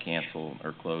City Hall's canceled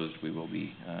or closed, we will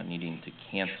be needing to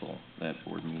cancel that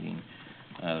board meeting.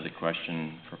 The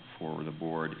question for the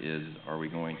board is, are we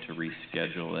going to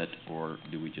reschedule it or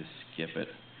do we just skip it?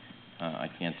 I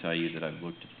can tell you that I've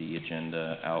looked at the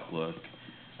agenda outlook.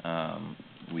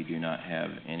 We do not have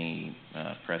any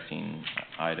pressing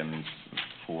items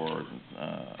for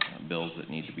bills that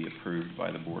need to be approved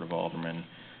by the Board of Aldermen,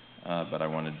 but I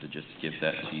wanted to just give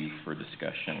that to you for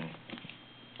discussion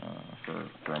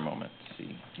for a moment to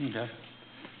see. Okay.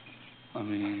 I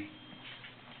mean,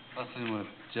 listening with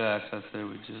Jax, I say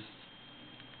we just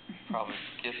probably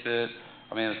skip it.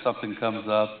 I mean, if something comes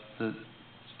up that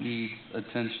needs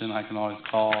attention, I can always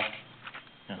call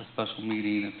a special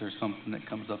meeting if there's something that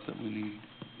comes up that we need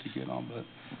to get on, but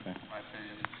Okay. my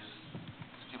opinion is just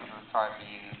skip it for the time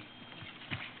being, and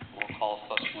we'll call a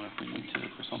special one if we need to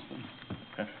for something.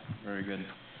 Okay, very good.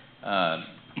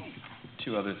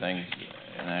 Two other things,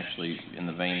 and actually in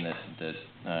the vein that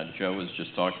Joe was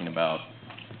just talking about,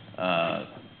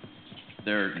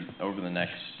 over the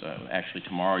next, actually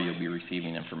tomorrow you'll be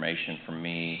receiving information from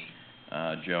me.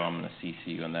 Joe, I'm going to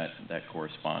CC you on that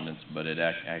correspondence, but it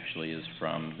actually is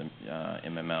from the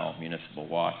MML Municipal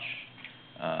Watch.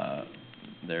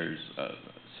 There's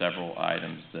several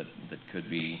items that could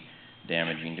be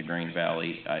damaging to Green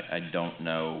Valley. I don't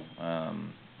know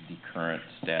the current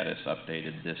status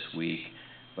updated this week,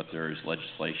 but there is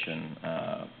legislation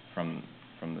from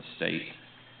the state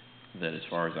that, as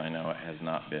far as I know, it has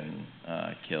not been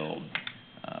killed,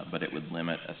 but it would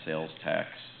limit a sales tax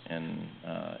in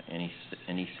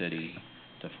any city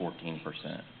to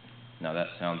 14%. Now that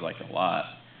sounds like a lot,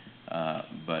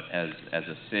 but as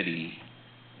a city,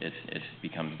 it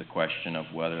becomes the question of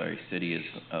whether a city is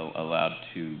allowed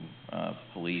to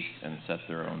police and set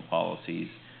their own policies.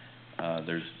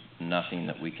 There's nothing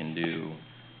that we can do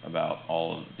about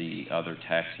all of the other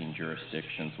taxing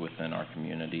jurisdictions within our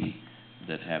community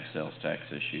that have sales tax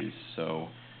issues. So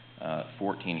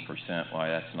 14%, why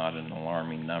that's not an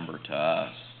alarming number to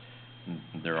us.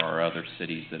 There are other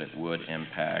cities that it would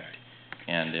impact,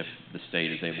 and if the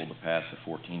state is able to pass a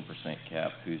 14%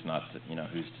 cap, who's to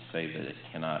say that it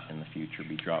cannot in the future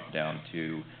be dropped down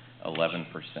to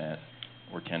 11%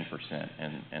 or 10%,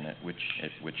 and at which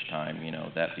time,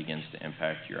 that begins to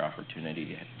impact your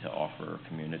opportunity to offer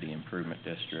community improvement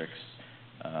districts,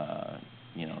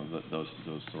 those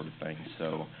sort of things.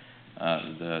 So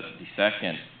the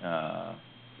second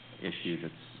issue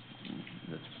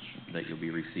that you'll be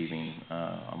receiving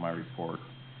on my report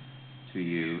to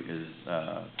you is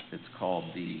it's called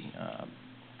the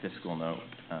fiscal note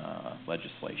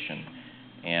legislation,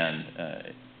 and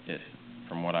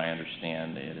from what I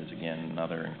understand, it is again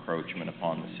another encroachment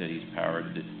upon the city's power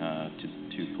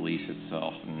to police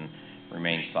itself and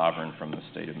remain sovereign from the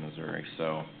state of Missouri.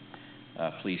 So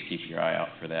please keep your eye out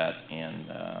for that and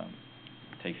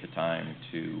take the time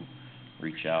to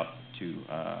reach out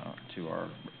to our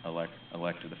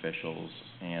elected officials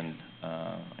and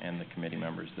the committee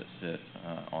members that sit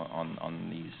on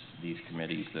these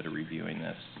committees that are reviewing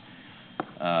this.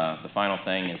 The final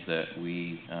thing is that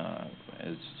we,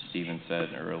 as Stephen said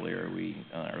earlier, we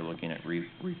are looking at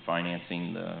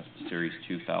refinancing the Series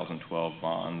 2012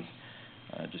 bonds.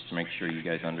 just to make sure you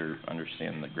guys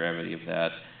understand the gravity of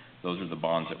that. Those are the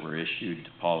bonds that were issued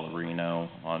to Paul Areno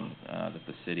on, that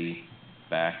the city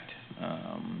backed,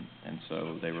 and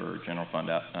so they were general fund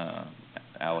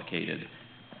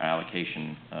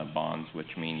allocation bonds,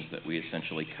 which means that we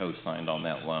essentially co-signed on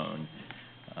that loan.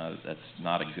 That's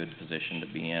not a good position to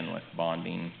be in with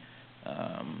bonding.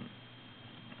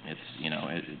 It's, you know,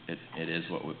 it is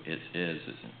what it is.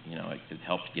 You know, it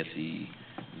helped get the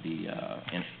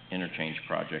interchange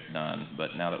project done,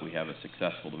 but now that we have a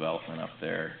successful development up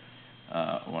there,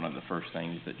 one of the first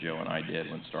things that Joe and I did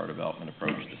when Star Development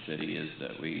approached the city is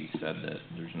that we said that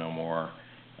there's no more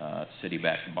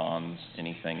city-backed bonds.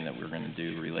 Anything that we're going to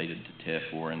do related to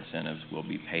TIF or incentives will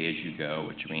be pay-as-you-go,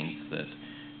 which means that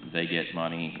they get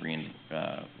money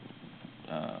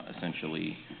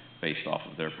essentially based off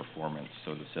of their performance.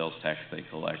 So the sales tax they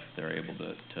collect, they're able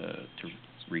to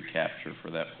recapture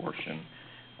for that portion.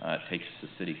 It takes the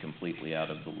city completely out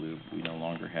of the loop. We no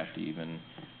longer have to even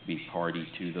be party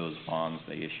to those bonds.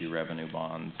 They issue revenue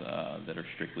bonds that are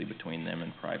strictly between them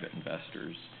and private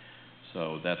investors.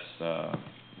 So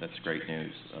that's great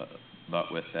news.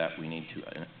 But with that, we need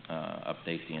to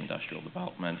update the Industrial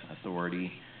Development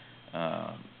Authority.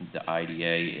 The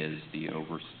IDA is the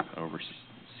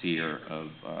overseer of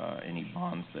any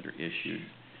bonds that are issued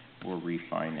or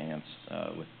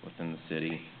refinanced within the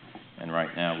city. And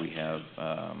right now we have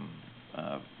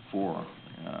 4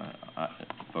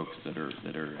 folks that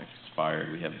are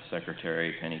expired. We have the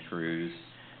Secretary, Penny Cruz,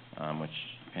 which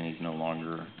Penny's no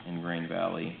longer in Green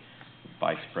Valley.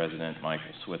 Vice President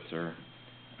Michael Switzer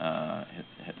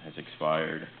has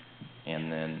expired,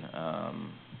 and then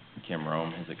Kim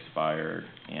Rome has expired,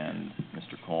 and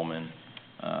Mr. Coleman,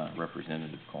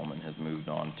 Representative Coleman, has moved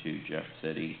on to Jeff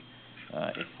City.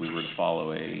 If we were to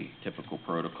follow a typical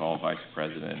protocol, Vice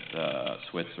President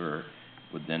Switzer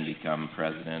would then become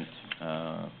President,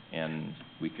 and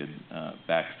we could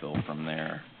backfill from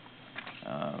there.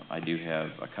 I do have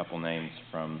a couple names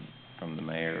from the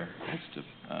mayor as to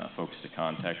folks to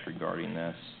contact regarding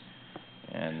this,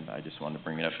 and I just wanted to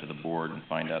bring it up to the board and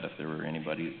find out if there were any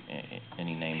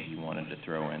names you wanted to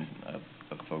throw in of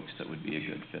folks that would be a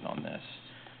good fit on this.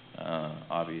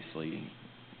 Obviously,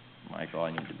 Michael,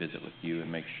 I need to visit with you and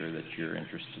make sure that you're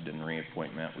interested in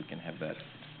reappointment. We can have that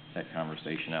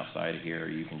conversation outside of here.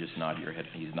 You can just nod your head.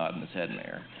 He's nodding his head,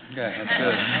 Mayor. Okay, that's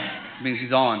good. Means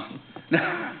he's on.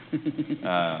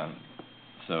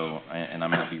 And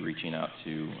I'm going to be reaching out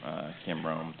to Kim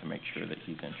Rome to make sure that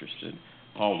he's interested.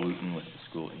 Paul Wooten with the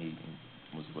school, he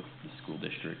was with the school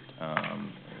district,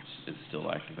 is still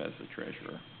active as the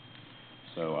treasurer.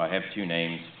 So I have 2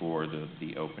 names for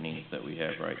the openings that we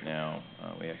have right now.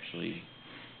 We actually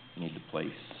need to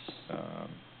place,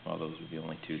 those are the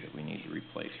only 2 that we need to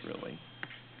replace, really.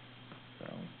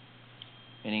 So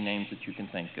any names that you can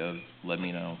think of, let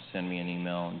me know. Send me an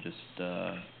email and just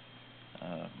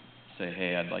say,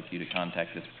 hey, I'd like you to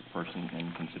contact this person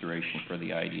in consideration for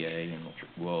the IDA, and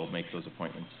we'll make those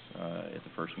appointments at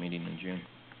the first meeting in June.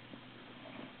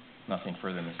 Nothing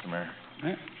further, Mr. Mayor. All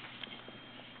right.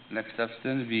 Next up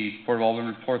then to be Board of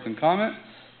Aldermen reports and comments.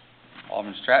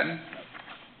 Alderman Stratton.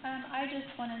 I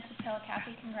just wanted to tell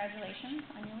Kathy congratulations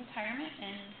on your retirement,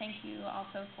 and thank you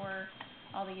also for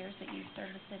all the years that you've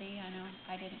served the city. I know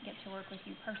I didn't get to work with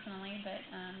you personally, but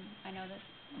I know that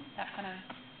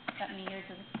many years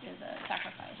is a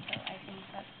sacrifice, so I think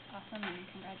that's awesome, and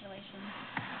congratulations.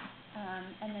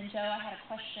 And then Joe, I had a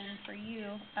question for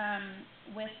you.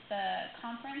 With the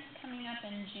conference coming up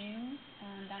in June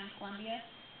down in Columbia,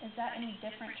 is that any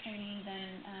different training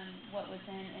than what was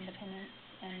in Independence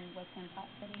and what's in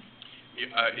Platte City?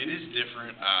 It is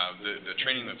different. The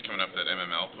training that's coming up that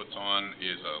MML puts on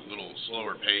is a little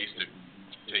slower paced.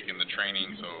 Taking the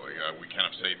training, so we kind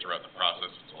of say throughout the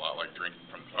process, it's a lot like drinking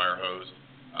from the fire hose.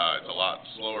 It's a lot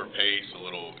slower pace, a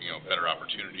little, better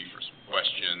opportunity for some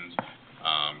questions,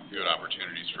 good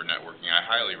opportunities for networking. I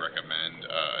highly recommend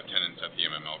attendance at the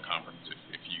MML conference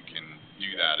if you can do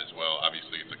that as well.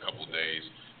 Obviously, it's a couple days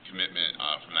commitment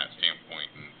from that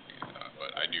standpoint,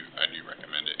 but I do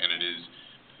recommend it. And it is,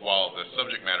 while the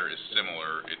subject matter is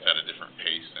similar, it's at a different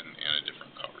pace and a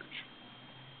different coverage.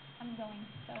 I'm going,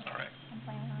 so All right. I'm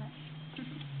planning on it.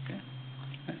 Okay.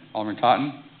 Alderman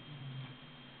Totten.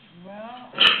 Well,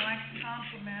 I'd like to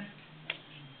compliment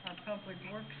our public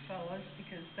works fellows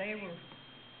because they were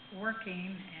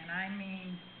working, and I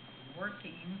mean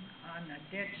working, on a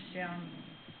ditch down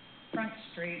Front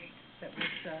Street that was,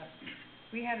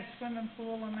 we had a swimming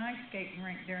pool and ice skating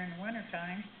rink during the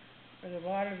wintertime for the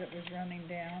water that was running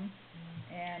down,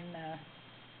 and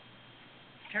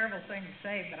terrible thing to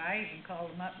say, but I even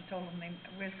called them up and told them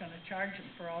we was gonna charge them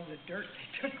for all the dirt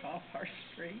they took off our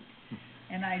street.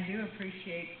 And I do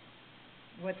appreciate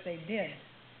what they did,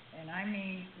 and I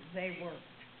mean, they worked.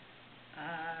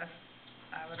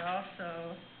 I would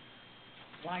also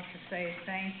like to say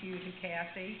thank you to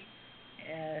Kathy.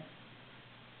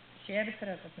 She had to put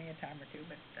up with me a time or two,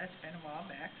 but that's been a while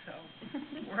back, so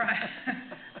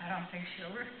I don't think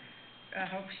I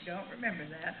hope she don't remember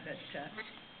that, but,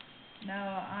 no,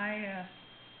 I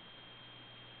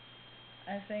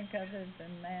think other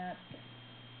than that,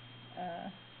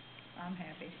 I'm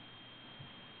happy.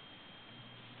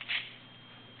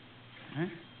 All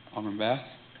right, Alderman Bass?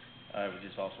 I would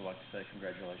just also like to say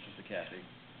congratulations to Kathy.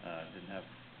 Didn't have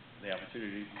the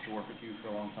opportunity to work with you for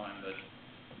a long time, but,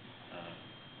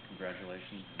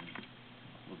 congratulations and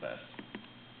all the best.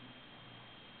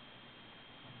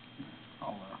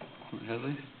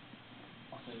 Headley?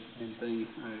 I'll say the same thing.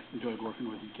 I enjoyed working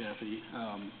with you, Kathy.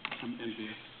 I'm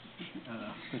envious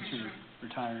that you're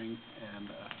retiring, and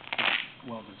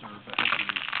well-deserved. I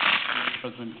hope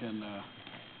your husband can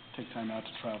take time out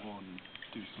to travel and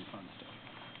do some fun stuff.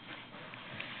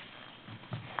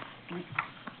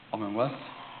 Alderman West?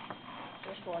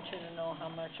 Just want you to know how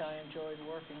much I enjoyed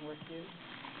working with you,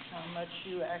 how much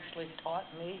you actually taught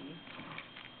me,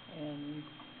 and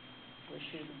wish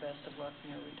you the best of luck in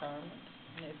your retirement.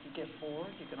 And if you get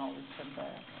bored, you can always come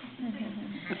back.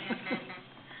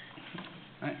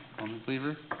 All right, Alderman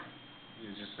Cleaver?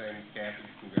 Just saying, Kathy,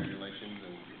 congratulations,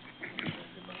 and good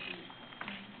luck to you.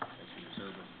 Thanks for your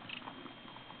service.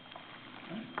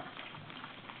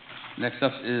 Next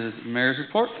up is Mayor's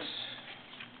reports.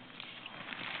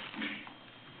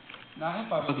 Now, I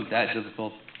hope I wasn't that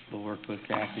difficult to work with,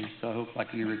 Kathy, so I hope,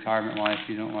 like, in your retirement life,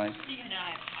 you don't, like... Even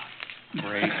I have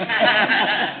Great.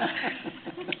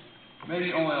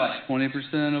 Maybe only like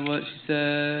 20% of what she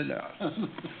said. No.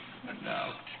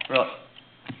 No. Really.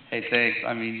 Hey, thanks.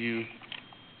 I mean, you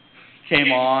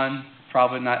came on,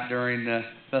 probably not during the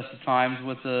best of times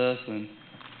with us, and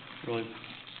really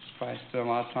probably spent a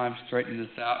lot of time straightening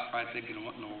this out, probably thinking,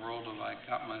 what in the world have I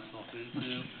got myself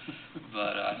into?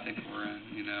 But I think we're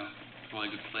in, a really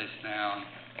good place now, and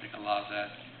I think a lot of that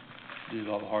due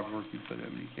to all the hard work you put in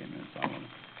when you came in, so I want to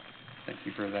thank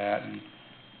you for that, and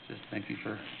just thank you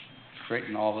for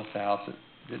straightening all of us out that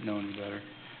didn't know any better.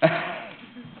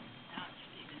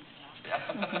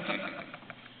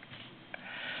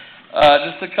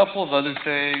 Just a couple of other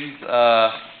things.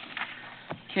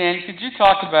 Ken, could you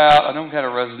talk about, I know we had a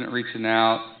resident reaching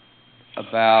out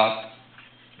about,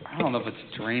 I don't know if it's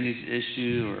a drainage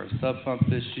issue or a sub pump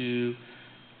issue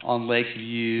on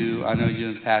Lakeview. I know you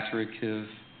and Patrick have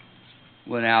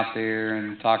went out there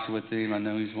and talked with him. I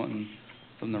know he's wanting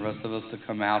from the rest of us to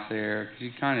come out there. Could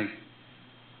you kind of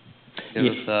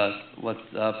give us what's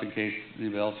up in case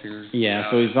anybody else hears?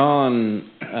 Yeah, so he's on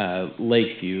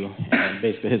Lakeview, and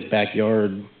basically his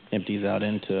backyard empties out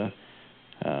into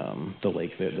the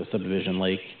lake, the subdivision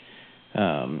lake.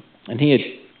 And he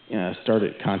had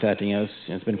started contacting us,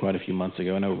 and it's been quite a few months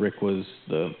ago. I know Rick was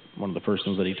one of the first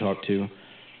ones that he talked to.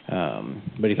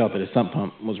 But he thought that his sump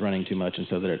pump was running too much and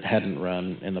said that it hadn't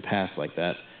run in the past like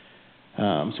that.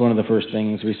 So one of the first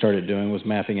things we started doing was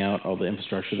mapping out all the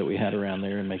infrastructure that we had around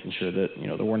there and making sure that,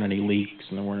 there weren't any leaks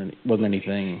and wasn't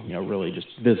anything, really just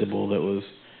visible that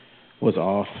was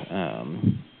off.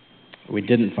 We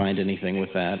didn't find anything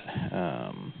with that.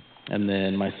 And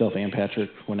then myself and Patrick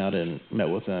went out and met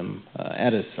with him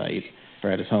at his site,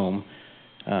 or at his home.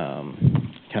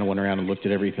 Kind of went around and looked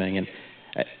at everything. And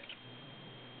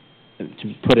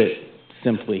to put it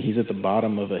simply, he's at the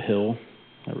bottom of a hill,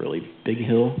 a really big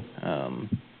hill,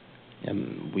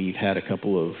 and we've had a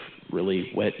couple of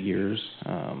really wet years,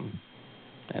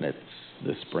 and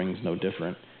this spring's no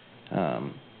different.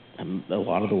 And a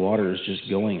lot of the water is just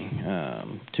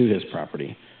going to his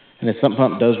property, and his sump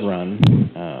pump does run.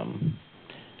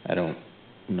 I don't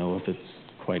know if it's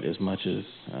quite as much as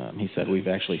he said. We've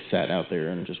actually sat out there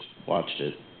and just watched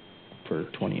it for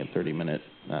 20 and 30 minute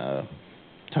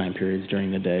time periods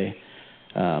during the day.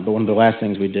 But one of the last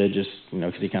things we did, just,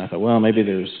 because he kind of thought, well, maybe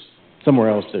there's somewhere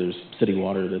else there's city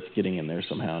water that's getting in there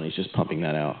somehow, and he's just pumping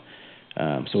that out.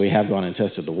 So we have gone and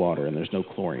tested the water, and there's no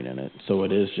chlorine in it. So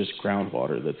it is just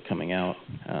groundwater that's coming out.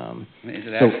 Is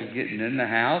it actually getting in the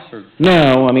house, or?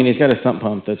 No, I mean, he's got a sump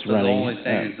pump that's running. The only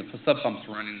thing is the sub pump's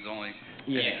running is the only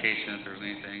indication if there's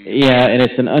anything. Yeah, and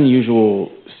it's an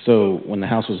unusual, so when the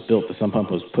house was built, the sump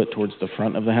pump was put towards the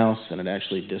front of the house, and it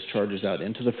actually discharges out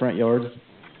into the front yard,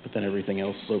 but then everything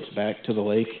else slopes back to the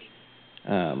lake.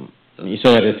 So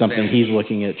that is something he's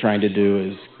looking at trying to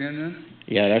do is,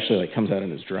 yeah, it actually comes out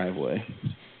in his driveway.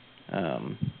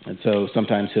 And so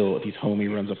sometimes if he's home, he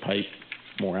runs a pipe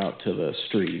more out to the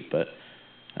street, but,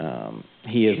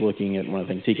 he is looking at, one of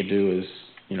the things he could do is,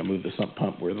 move the sump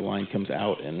pump where the line comes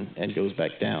out and goes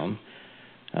back down.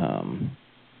 But,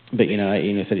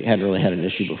 I said he hadn't really had an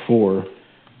issue before,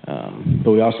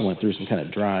 but we also went through some kind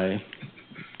of dry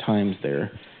times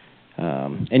there.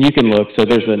 And you can look, so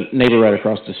there's a neighbor right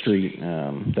across the street,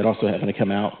 that also happened to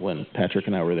come out when Patrick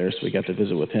and I were there, so we got to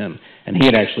visit with him. And he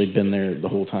had actually been there the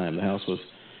whole time. The house was,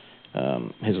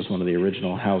 his was one of the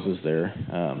original houses there.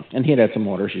 And he had some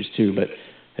water issues too, but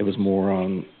it was more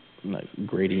on like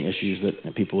grading issues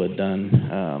that people had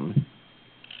done.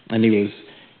 And he was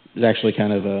actually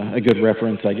kind of a good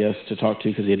reference, I guess, to talk to,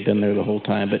 because he had been there the whole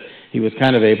time. But he was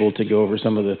kind of able to go over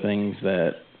some of the things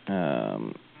that,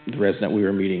 the resident we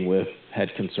were meeting with had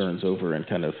concerns over, and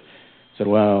kind of said,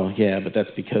 well, yeah, but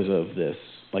that's because of this.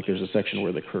 Like, there's a section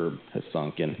where the curb has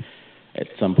sunk, and at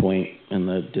some point in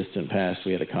the distant past,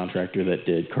 we had a contractor that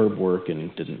did curb work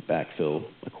and didn't backfill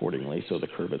accordingly, so the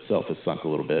curb itself has sunk a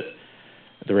little bit.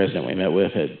 The resident we met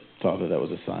with had thought that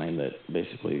was a sign that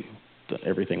basically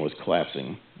everything was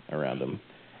collapsing around him.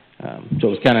 So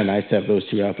it was kind of nice to have those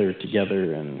two out there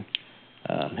together and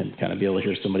kind of be able to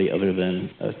hear somebody other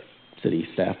than a city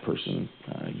staff person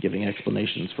giving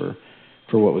explanations for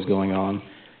what was going on.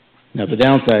 Now, the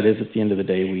downside is, at the end of the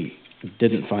day, we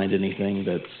didn't find anything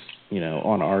that's,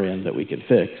 on our end that we could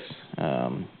fix.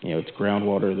 It's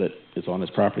groundwater that is on his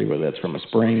property, whether that's from a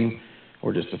spring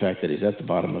or just the fact that he's at the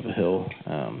bottom of a hill.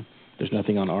 There's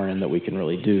nothing on our end that we can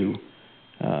really do,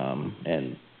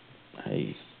 and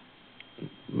he's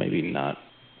maybe not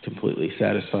completely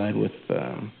satisfied with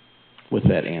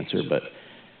that answer, but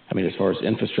I mean, as far as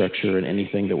infrastructure and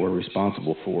anything that we're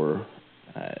responsible for,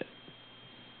 I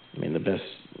mean, the best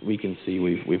we can see,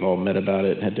 we've all met about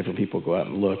it, had different people go out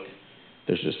and look.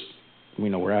 There's just,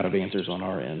 we're out of answers on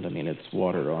our end. I mean, it's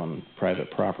water on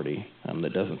private property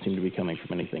that doesn't seem to be coming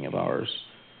from anything of ours.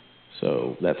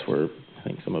 So that's where I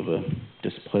think some of the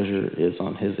displeasure is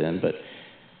on his end. But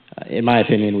in my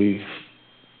opinion, we've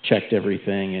checked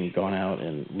everything and gone out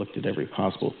and looked at every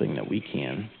possible thing that we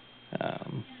can.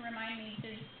 Remind me,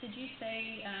 did you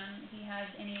say he has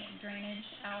any drainage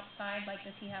outside? Like,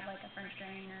 does he have like a French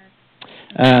drain or?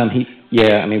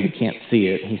 Yeah, I mean, we can't see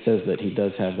it. He says that he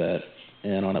does have that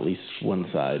in on at least one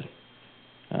side.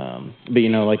 But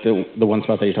like the one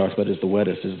spot that he talks about is the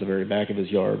wettest, is the very back of his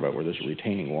yard, right where there's a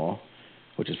retaining wall,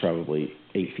 which is probably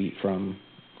 8 feet from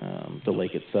the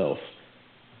lake itself.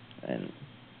 And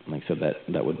like I said,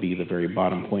 that would be the very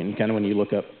bottom point. And kind of when you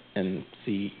look up and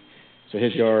see, so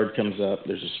his yard comes up,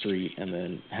 there's a street, and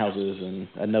then houses and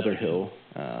another hill.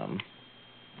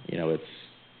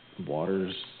 It's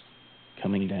water's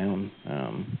coming down.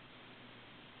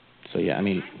 So yeah, I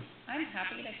mean, I'm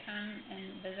happy to come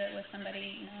and visit with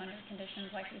somebody, under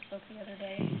conditions like we spoke the other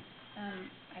day.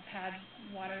 I've had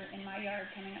water in my yard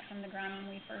coming up from the ground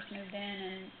when we first moved in,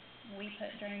 and we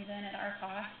put drains in at our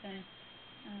cost and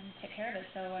took care of it.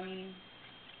 So, I mean,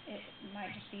 it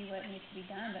might just be what needs to be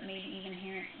done, but maybe even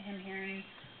hearing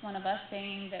one of us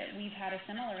saying that we've had a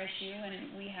similar issue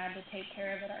and we had to take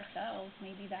care of it ourselves,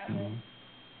 maybe that would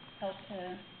help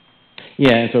to.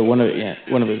 Yeah, and so one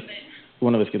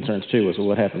of his concerns too was, well,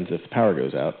 what happens if the power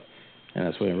goes out? And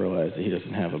that's when I realized that he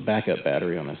doesn't have a backup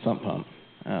battery on his sump pump.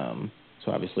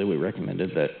 So obviously we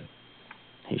recommended that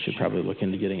he should probably look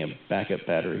into getting a backup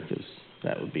battery, because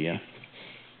that would be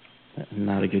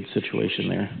not a good situation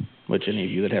there. Which any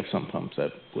of you that have sump pumps, I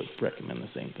would recommend the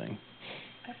same thing.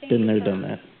 Been there, done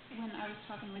that. When I was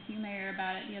talking with you, Mayor,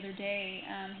 about it the other day,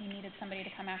 he needed somebody to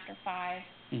come after 5.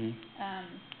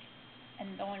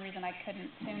 And the only reason I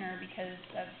couldn't sooner because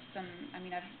of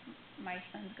my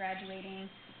son's graduating,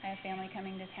 I have family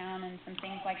coming to town and some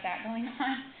things like that going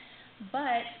on.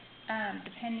 But,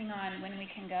 depending on when we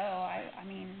can go, I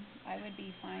would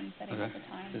be fine setting up a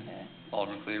time to.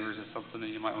 Alderman Cleaver, is this something that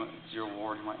you might want, it's your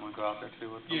ward, you might want to go out there too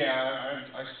with them? Yeah,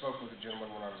 I spoke with a gentleman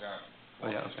when I was out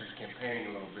on the street campaigning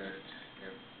a little bit.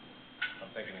 I'm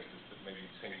thinking it's maybe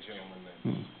the same gentleman that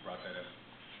brought that up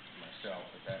to myself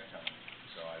at that time.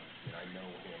 So I know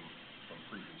him from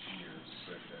previous years,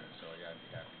 but, so yeah, I'd be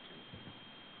happy to.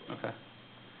 Okay.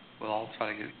 Well, I'll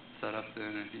try to get it set up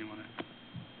then if you want to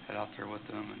head out there with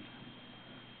them and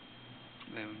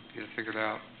then get it figured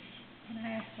out. Can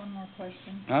I ask one more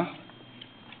question? Huh?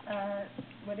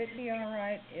 Would it be all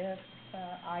right if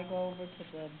I go over to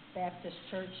the Baptist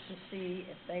church to see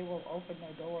if they will open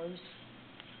their doors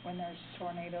when there's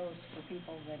tornadoes for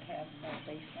people that have no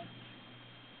basement?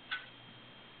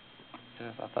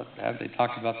 Yes, I thought, have they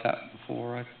talked about that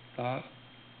before, I thought,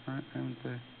 right, haven't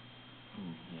they?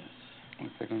 Yes. We'll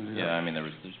take them to Yeah, I mean,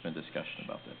 there's been discussion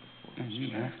about that before. You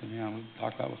can ask them, yeah, we've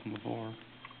talked about it with them before.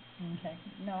 Okay,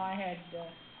 no, I had,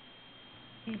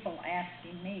 people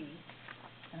asking me,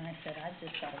 and I said, I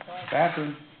just got a question.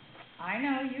 Bathroom, I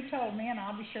know, you told me, and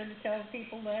I'll be sure to tell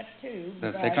people that too, they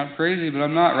but. think I'm crazy, but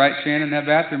I'm not, right, Shannon? That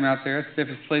bathroom out there, it's the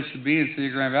safest place to be in City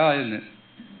of Grand Valley, isn't it?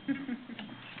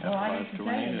 Well, I didn't tell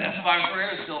you that. That's why we're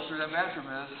air filter that bathroom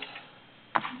is.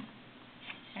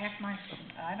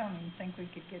 I don't even think we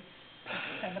could get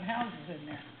 7 houses in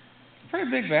there. Pretty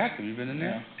big vacuum, you been in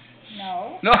there?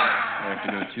 No. No. We have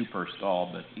to do a 2 per stall,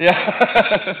 but. Yeah.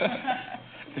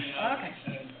 Okay.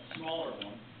 Smaller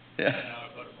one. Yeah. Now I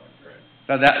put it on grid.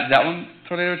 Now that one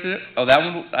tornado too? Oh, that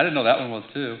one, I didn't know that one was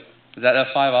too. Is that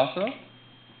F5 also?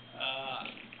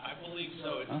 I believe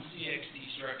so, it's a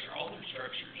CXD structure, all their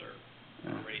structures are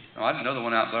rated. Oh, I didn't know the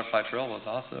one out at Butterfly Trail was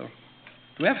also.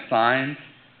 Do we have signs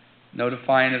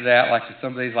notifying of that, like if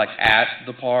somebody's like at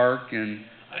the park and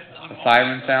a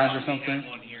siren sounds or something? We have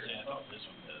one here, I thought this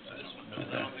one does,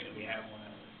 I don't think we have one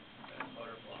at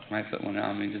Butterfly. Might put one out,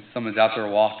 I mean, just someone's out there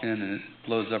walking and it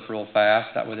blows up real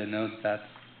fast, that way they know that that's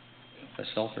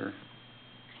a shelter.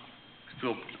 'Cause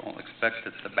people don't expect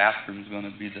that the bathroom's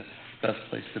gonna be the best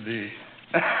place to be.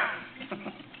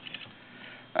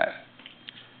 Alright.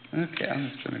 Okay, I'm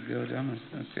just gonna go down this,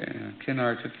 okay, Ken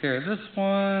already took care of this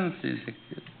one, let's see,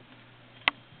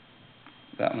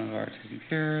 that one I've already taken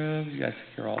care of, you guys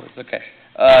take care of all this, okay.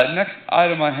 Next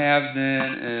item I have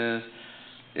then is,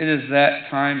 it is that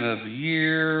time of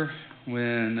year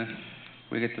when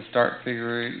we get to start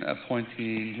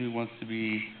appointing who wants to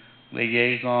be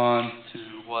liaisons to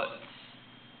what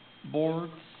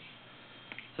boards.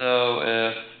 So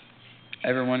if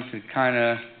everyone could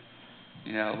kinda,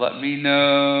 let me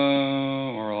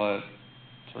know, or let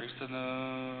Teresa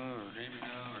know, or Jamie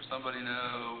know, or somebody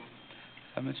know.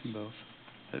 I mentioned both.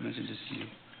 I didn't mention just you.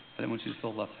 I didn't want you to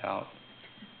feel left out.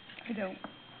 I don't.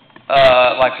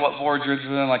 Like what boards you're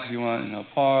doing, like if you want,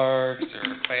 parks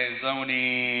or planning and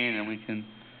zoning, and we can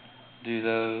do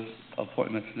those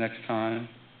appointments next time.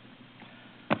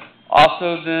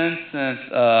 Also then, since,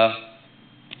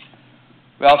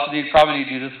 we also probably need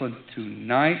to do this one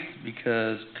tonight,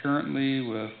 because currently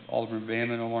with Alderman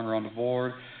Bama no longer on the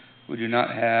board, we do not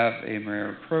have a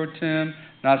mayor pro tem.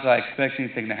 Not that I expect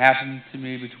anything to happen to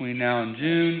me between now and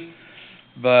June,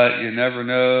 but you never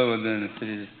know, and then the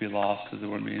city just be lost because there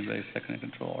wouldn't be anybody second in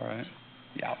control, right?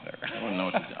 You out there. I wouldn't know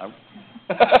what to do.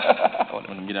 I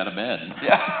wouldn't get out of bed.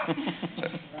 Yeah.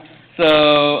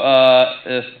 So,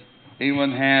 if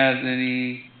anyone has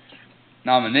any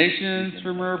nominations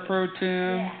for mayor pro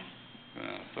tem,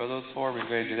 throw those forward. We're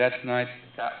ready to do that tonight.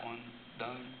 That one's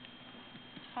done.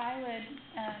 I would,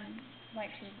 like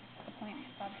to appoint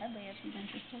Bob Headley if he's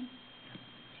interested.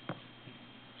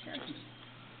 Sure.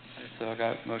 So I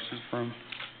got a motion from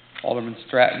Alderman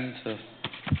Stratton for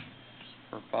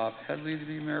Bob Headley to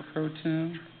be mayor pro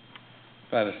tem.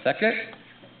 Do I have a second?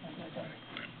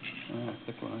 Oh,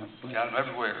 pick one up. Got them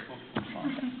everywhere.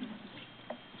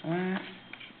 All right.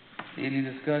 Any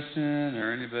discussion,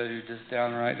 or anybody who just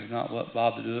downright does not want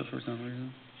Bob to do it for some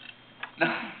reason?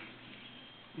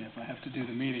 Yeah, if I have to do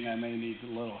the meeting, I may need a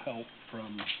little help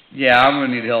from. Yeah, I'm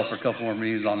gonna need help for a couple more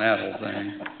meetings on that whole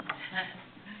thing.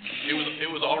 It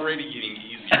was already getting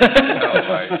easier.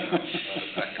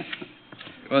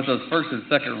 Well, those first and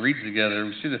second reads together,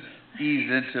 we should have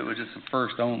eased into it with just the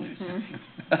first only. Yeah,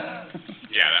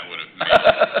 that would have made it a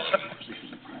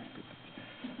little more.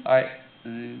 All right,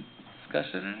 any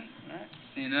discussion? All right,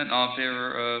 seeing none, all in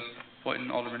favor of appointing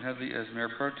Alderman Headley as mayor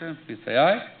pro tem, please say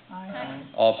aye. Aye.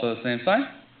 All opposed, same sign.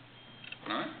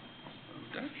 All right,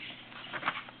 okay.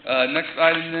 Next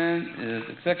item then is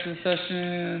executive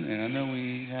session, and I know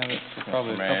we have it for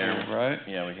probably a couple of, right?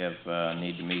 Yeah, we have,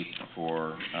 need to meet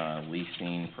for,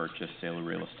 leasing, purchase, sale of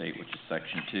real estate, which is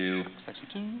section 2. Section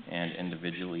 2. And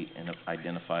individually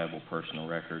identifiable personal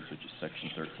records, which is section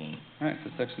 13. All right,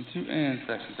 so section 2 and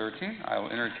section 13. I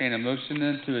will entertain a motion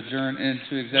then to adjourn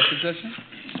into executive session.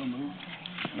 So moved.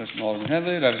 Motion from Alderman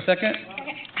Headley, do I have a second?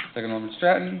 Second Alderman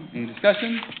Stratton, any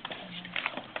discussion?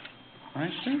 All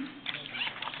right, sure.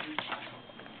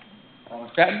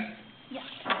 Alderman Stratton? Yes.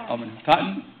 Alderman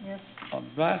Totten? Yes.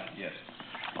 Alderman Glass? Yes.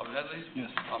 Alderman Headley? Yes.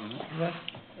 Alderman Glass?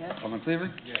 Yes. Alderman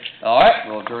Cleaver? Yes. All right,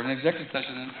 we'll adjourn an executive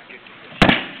session then.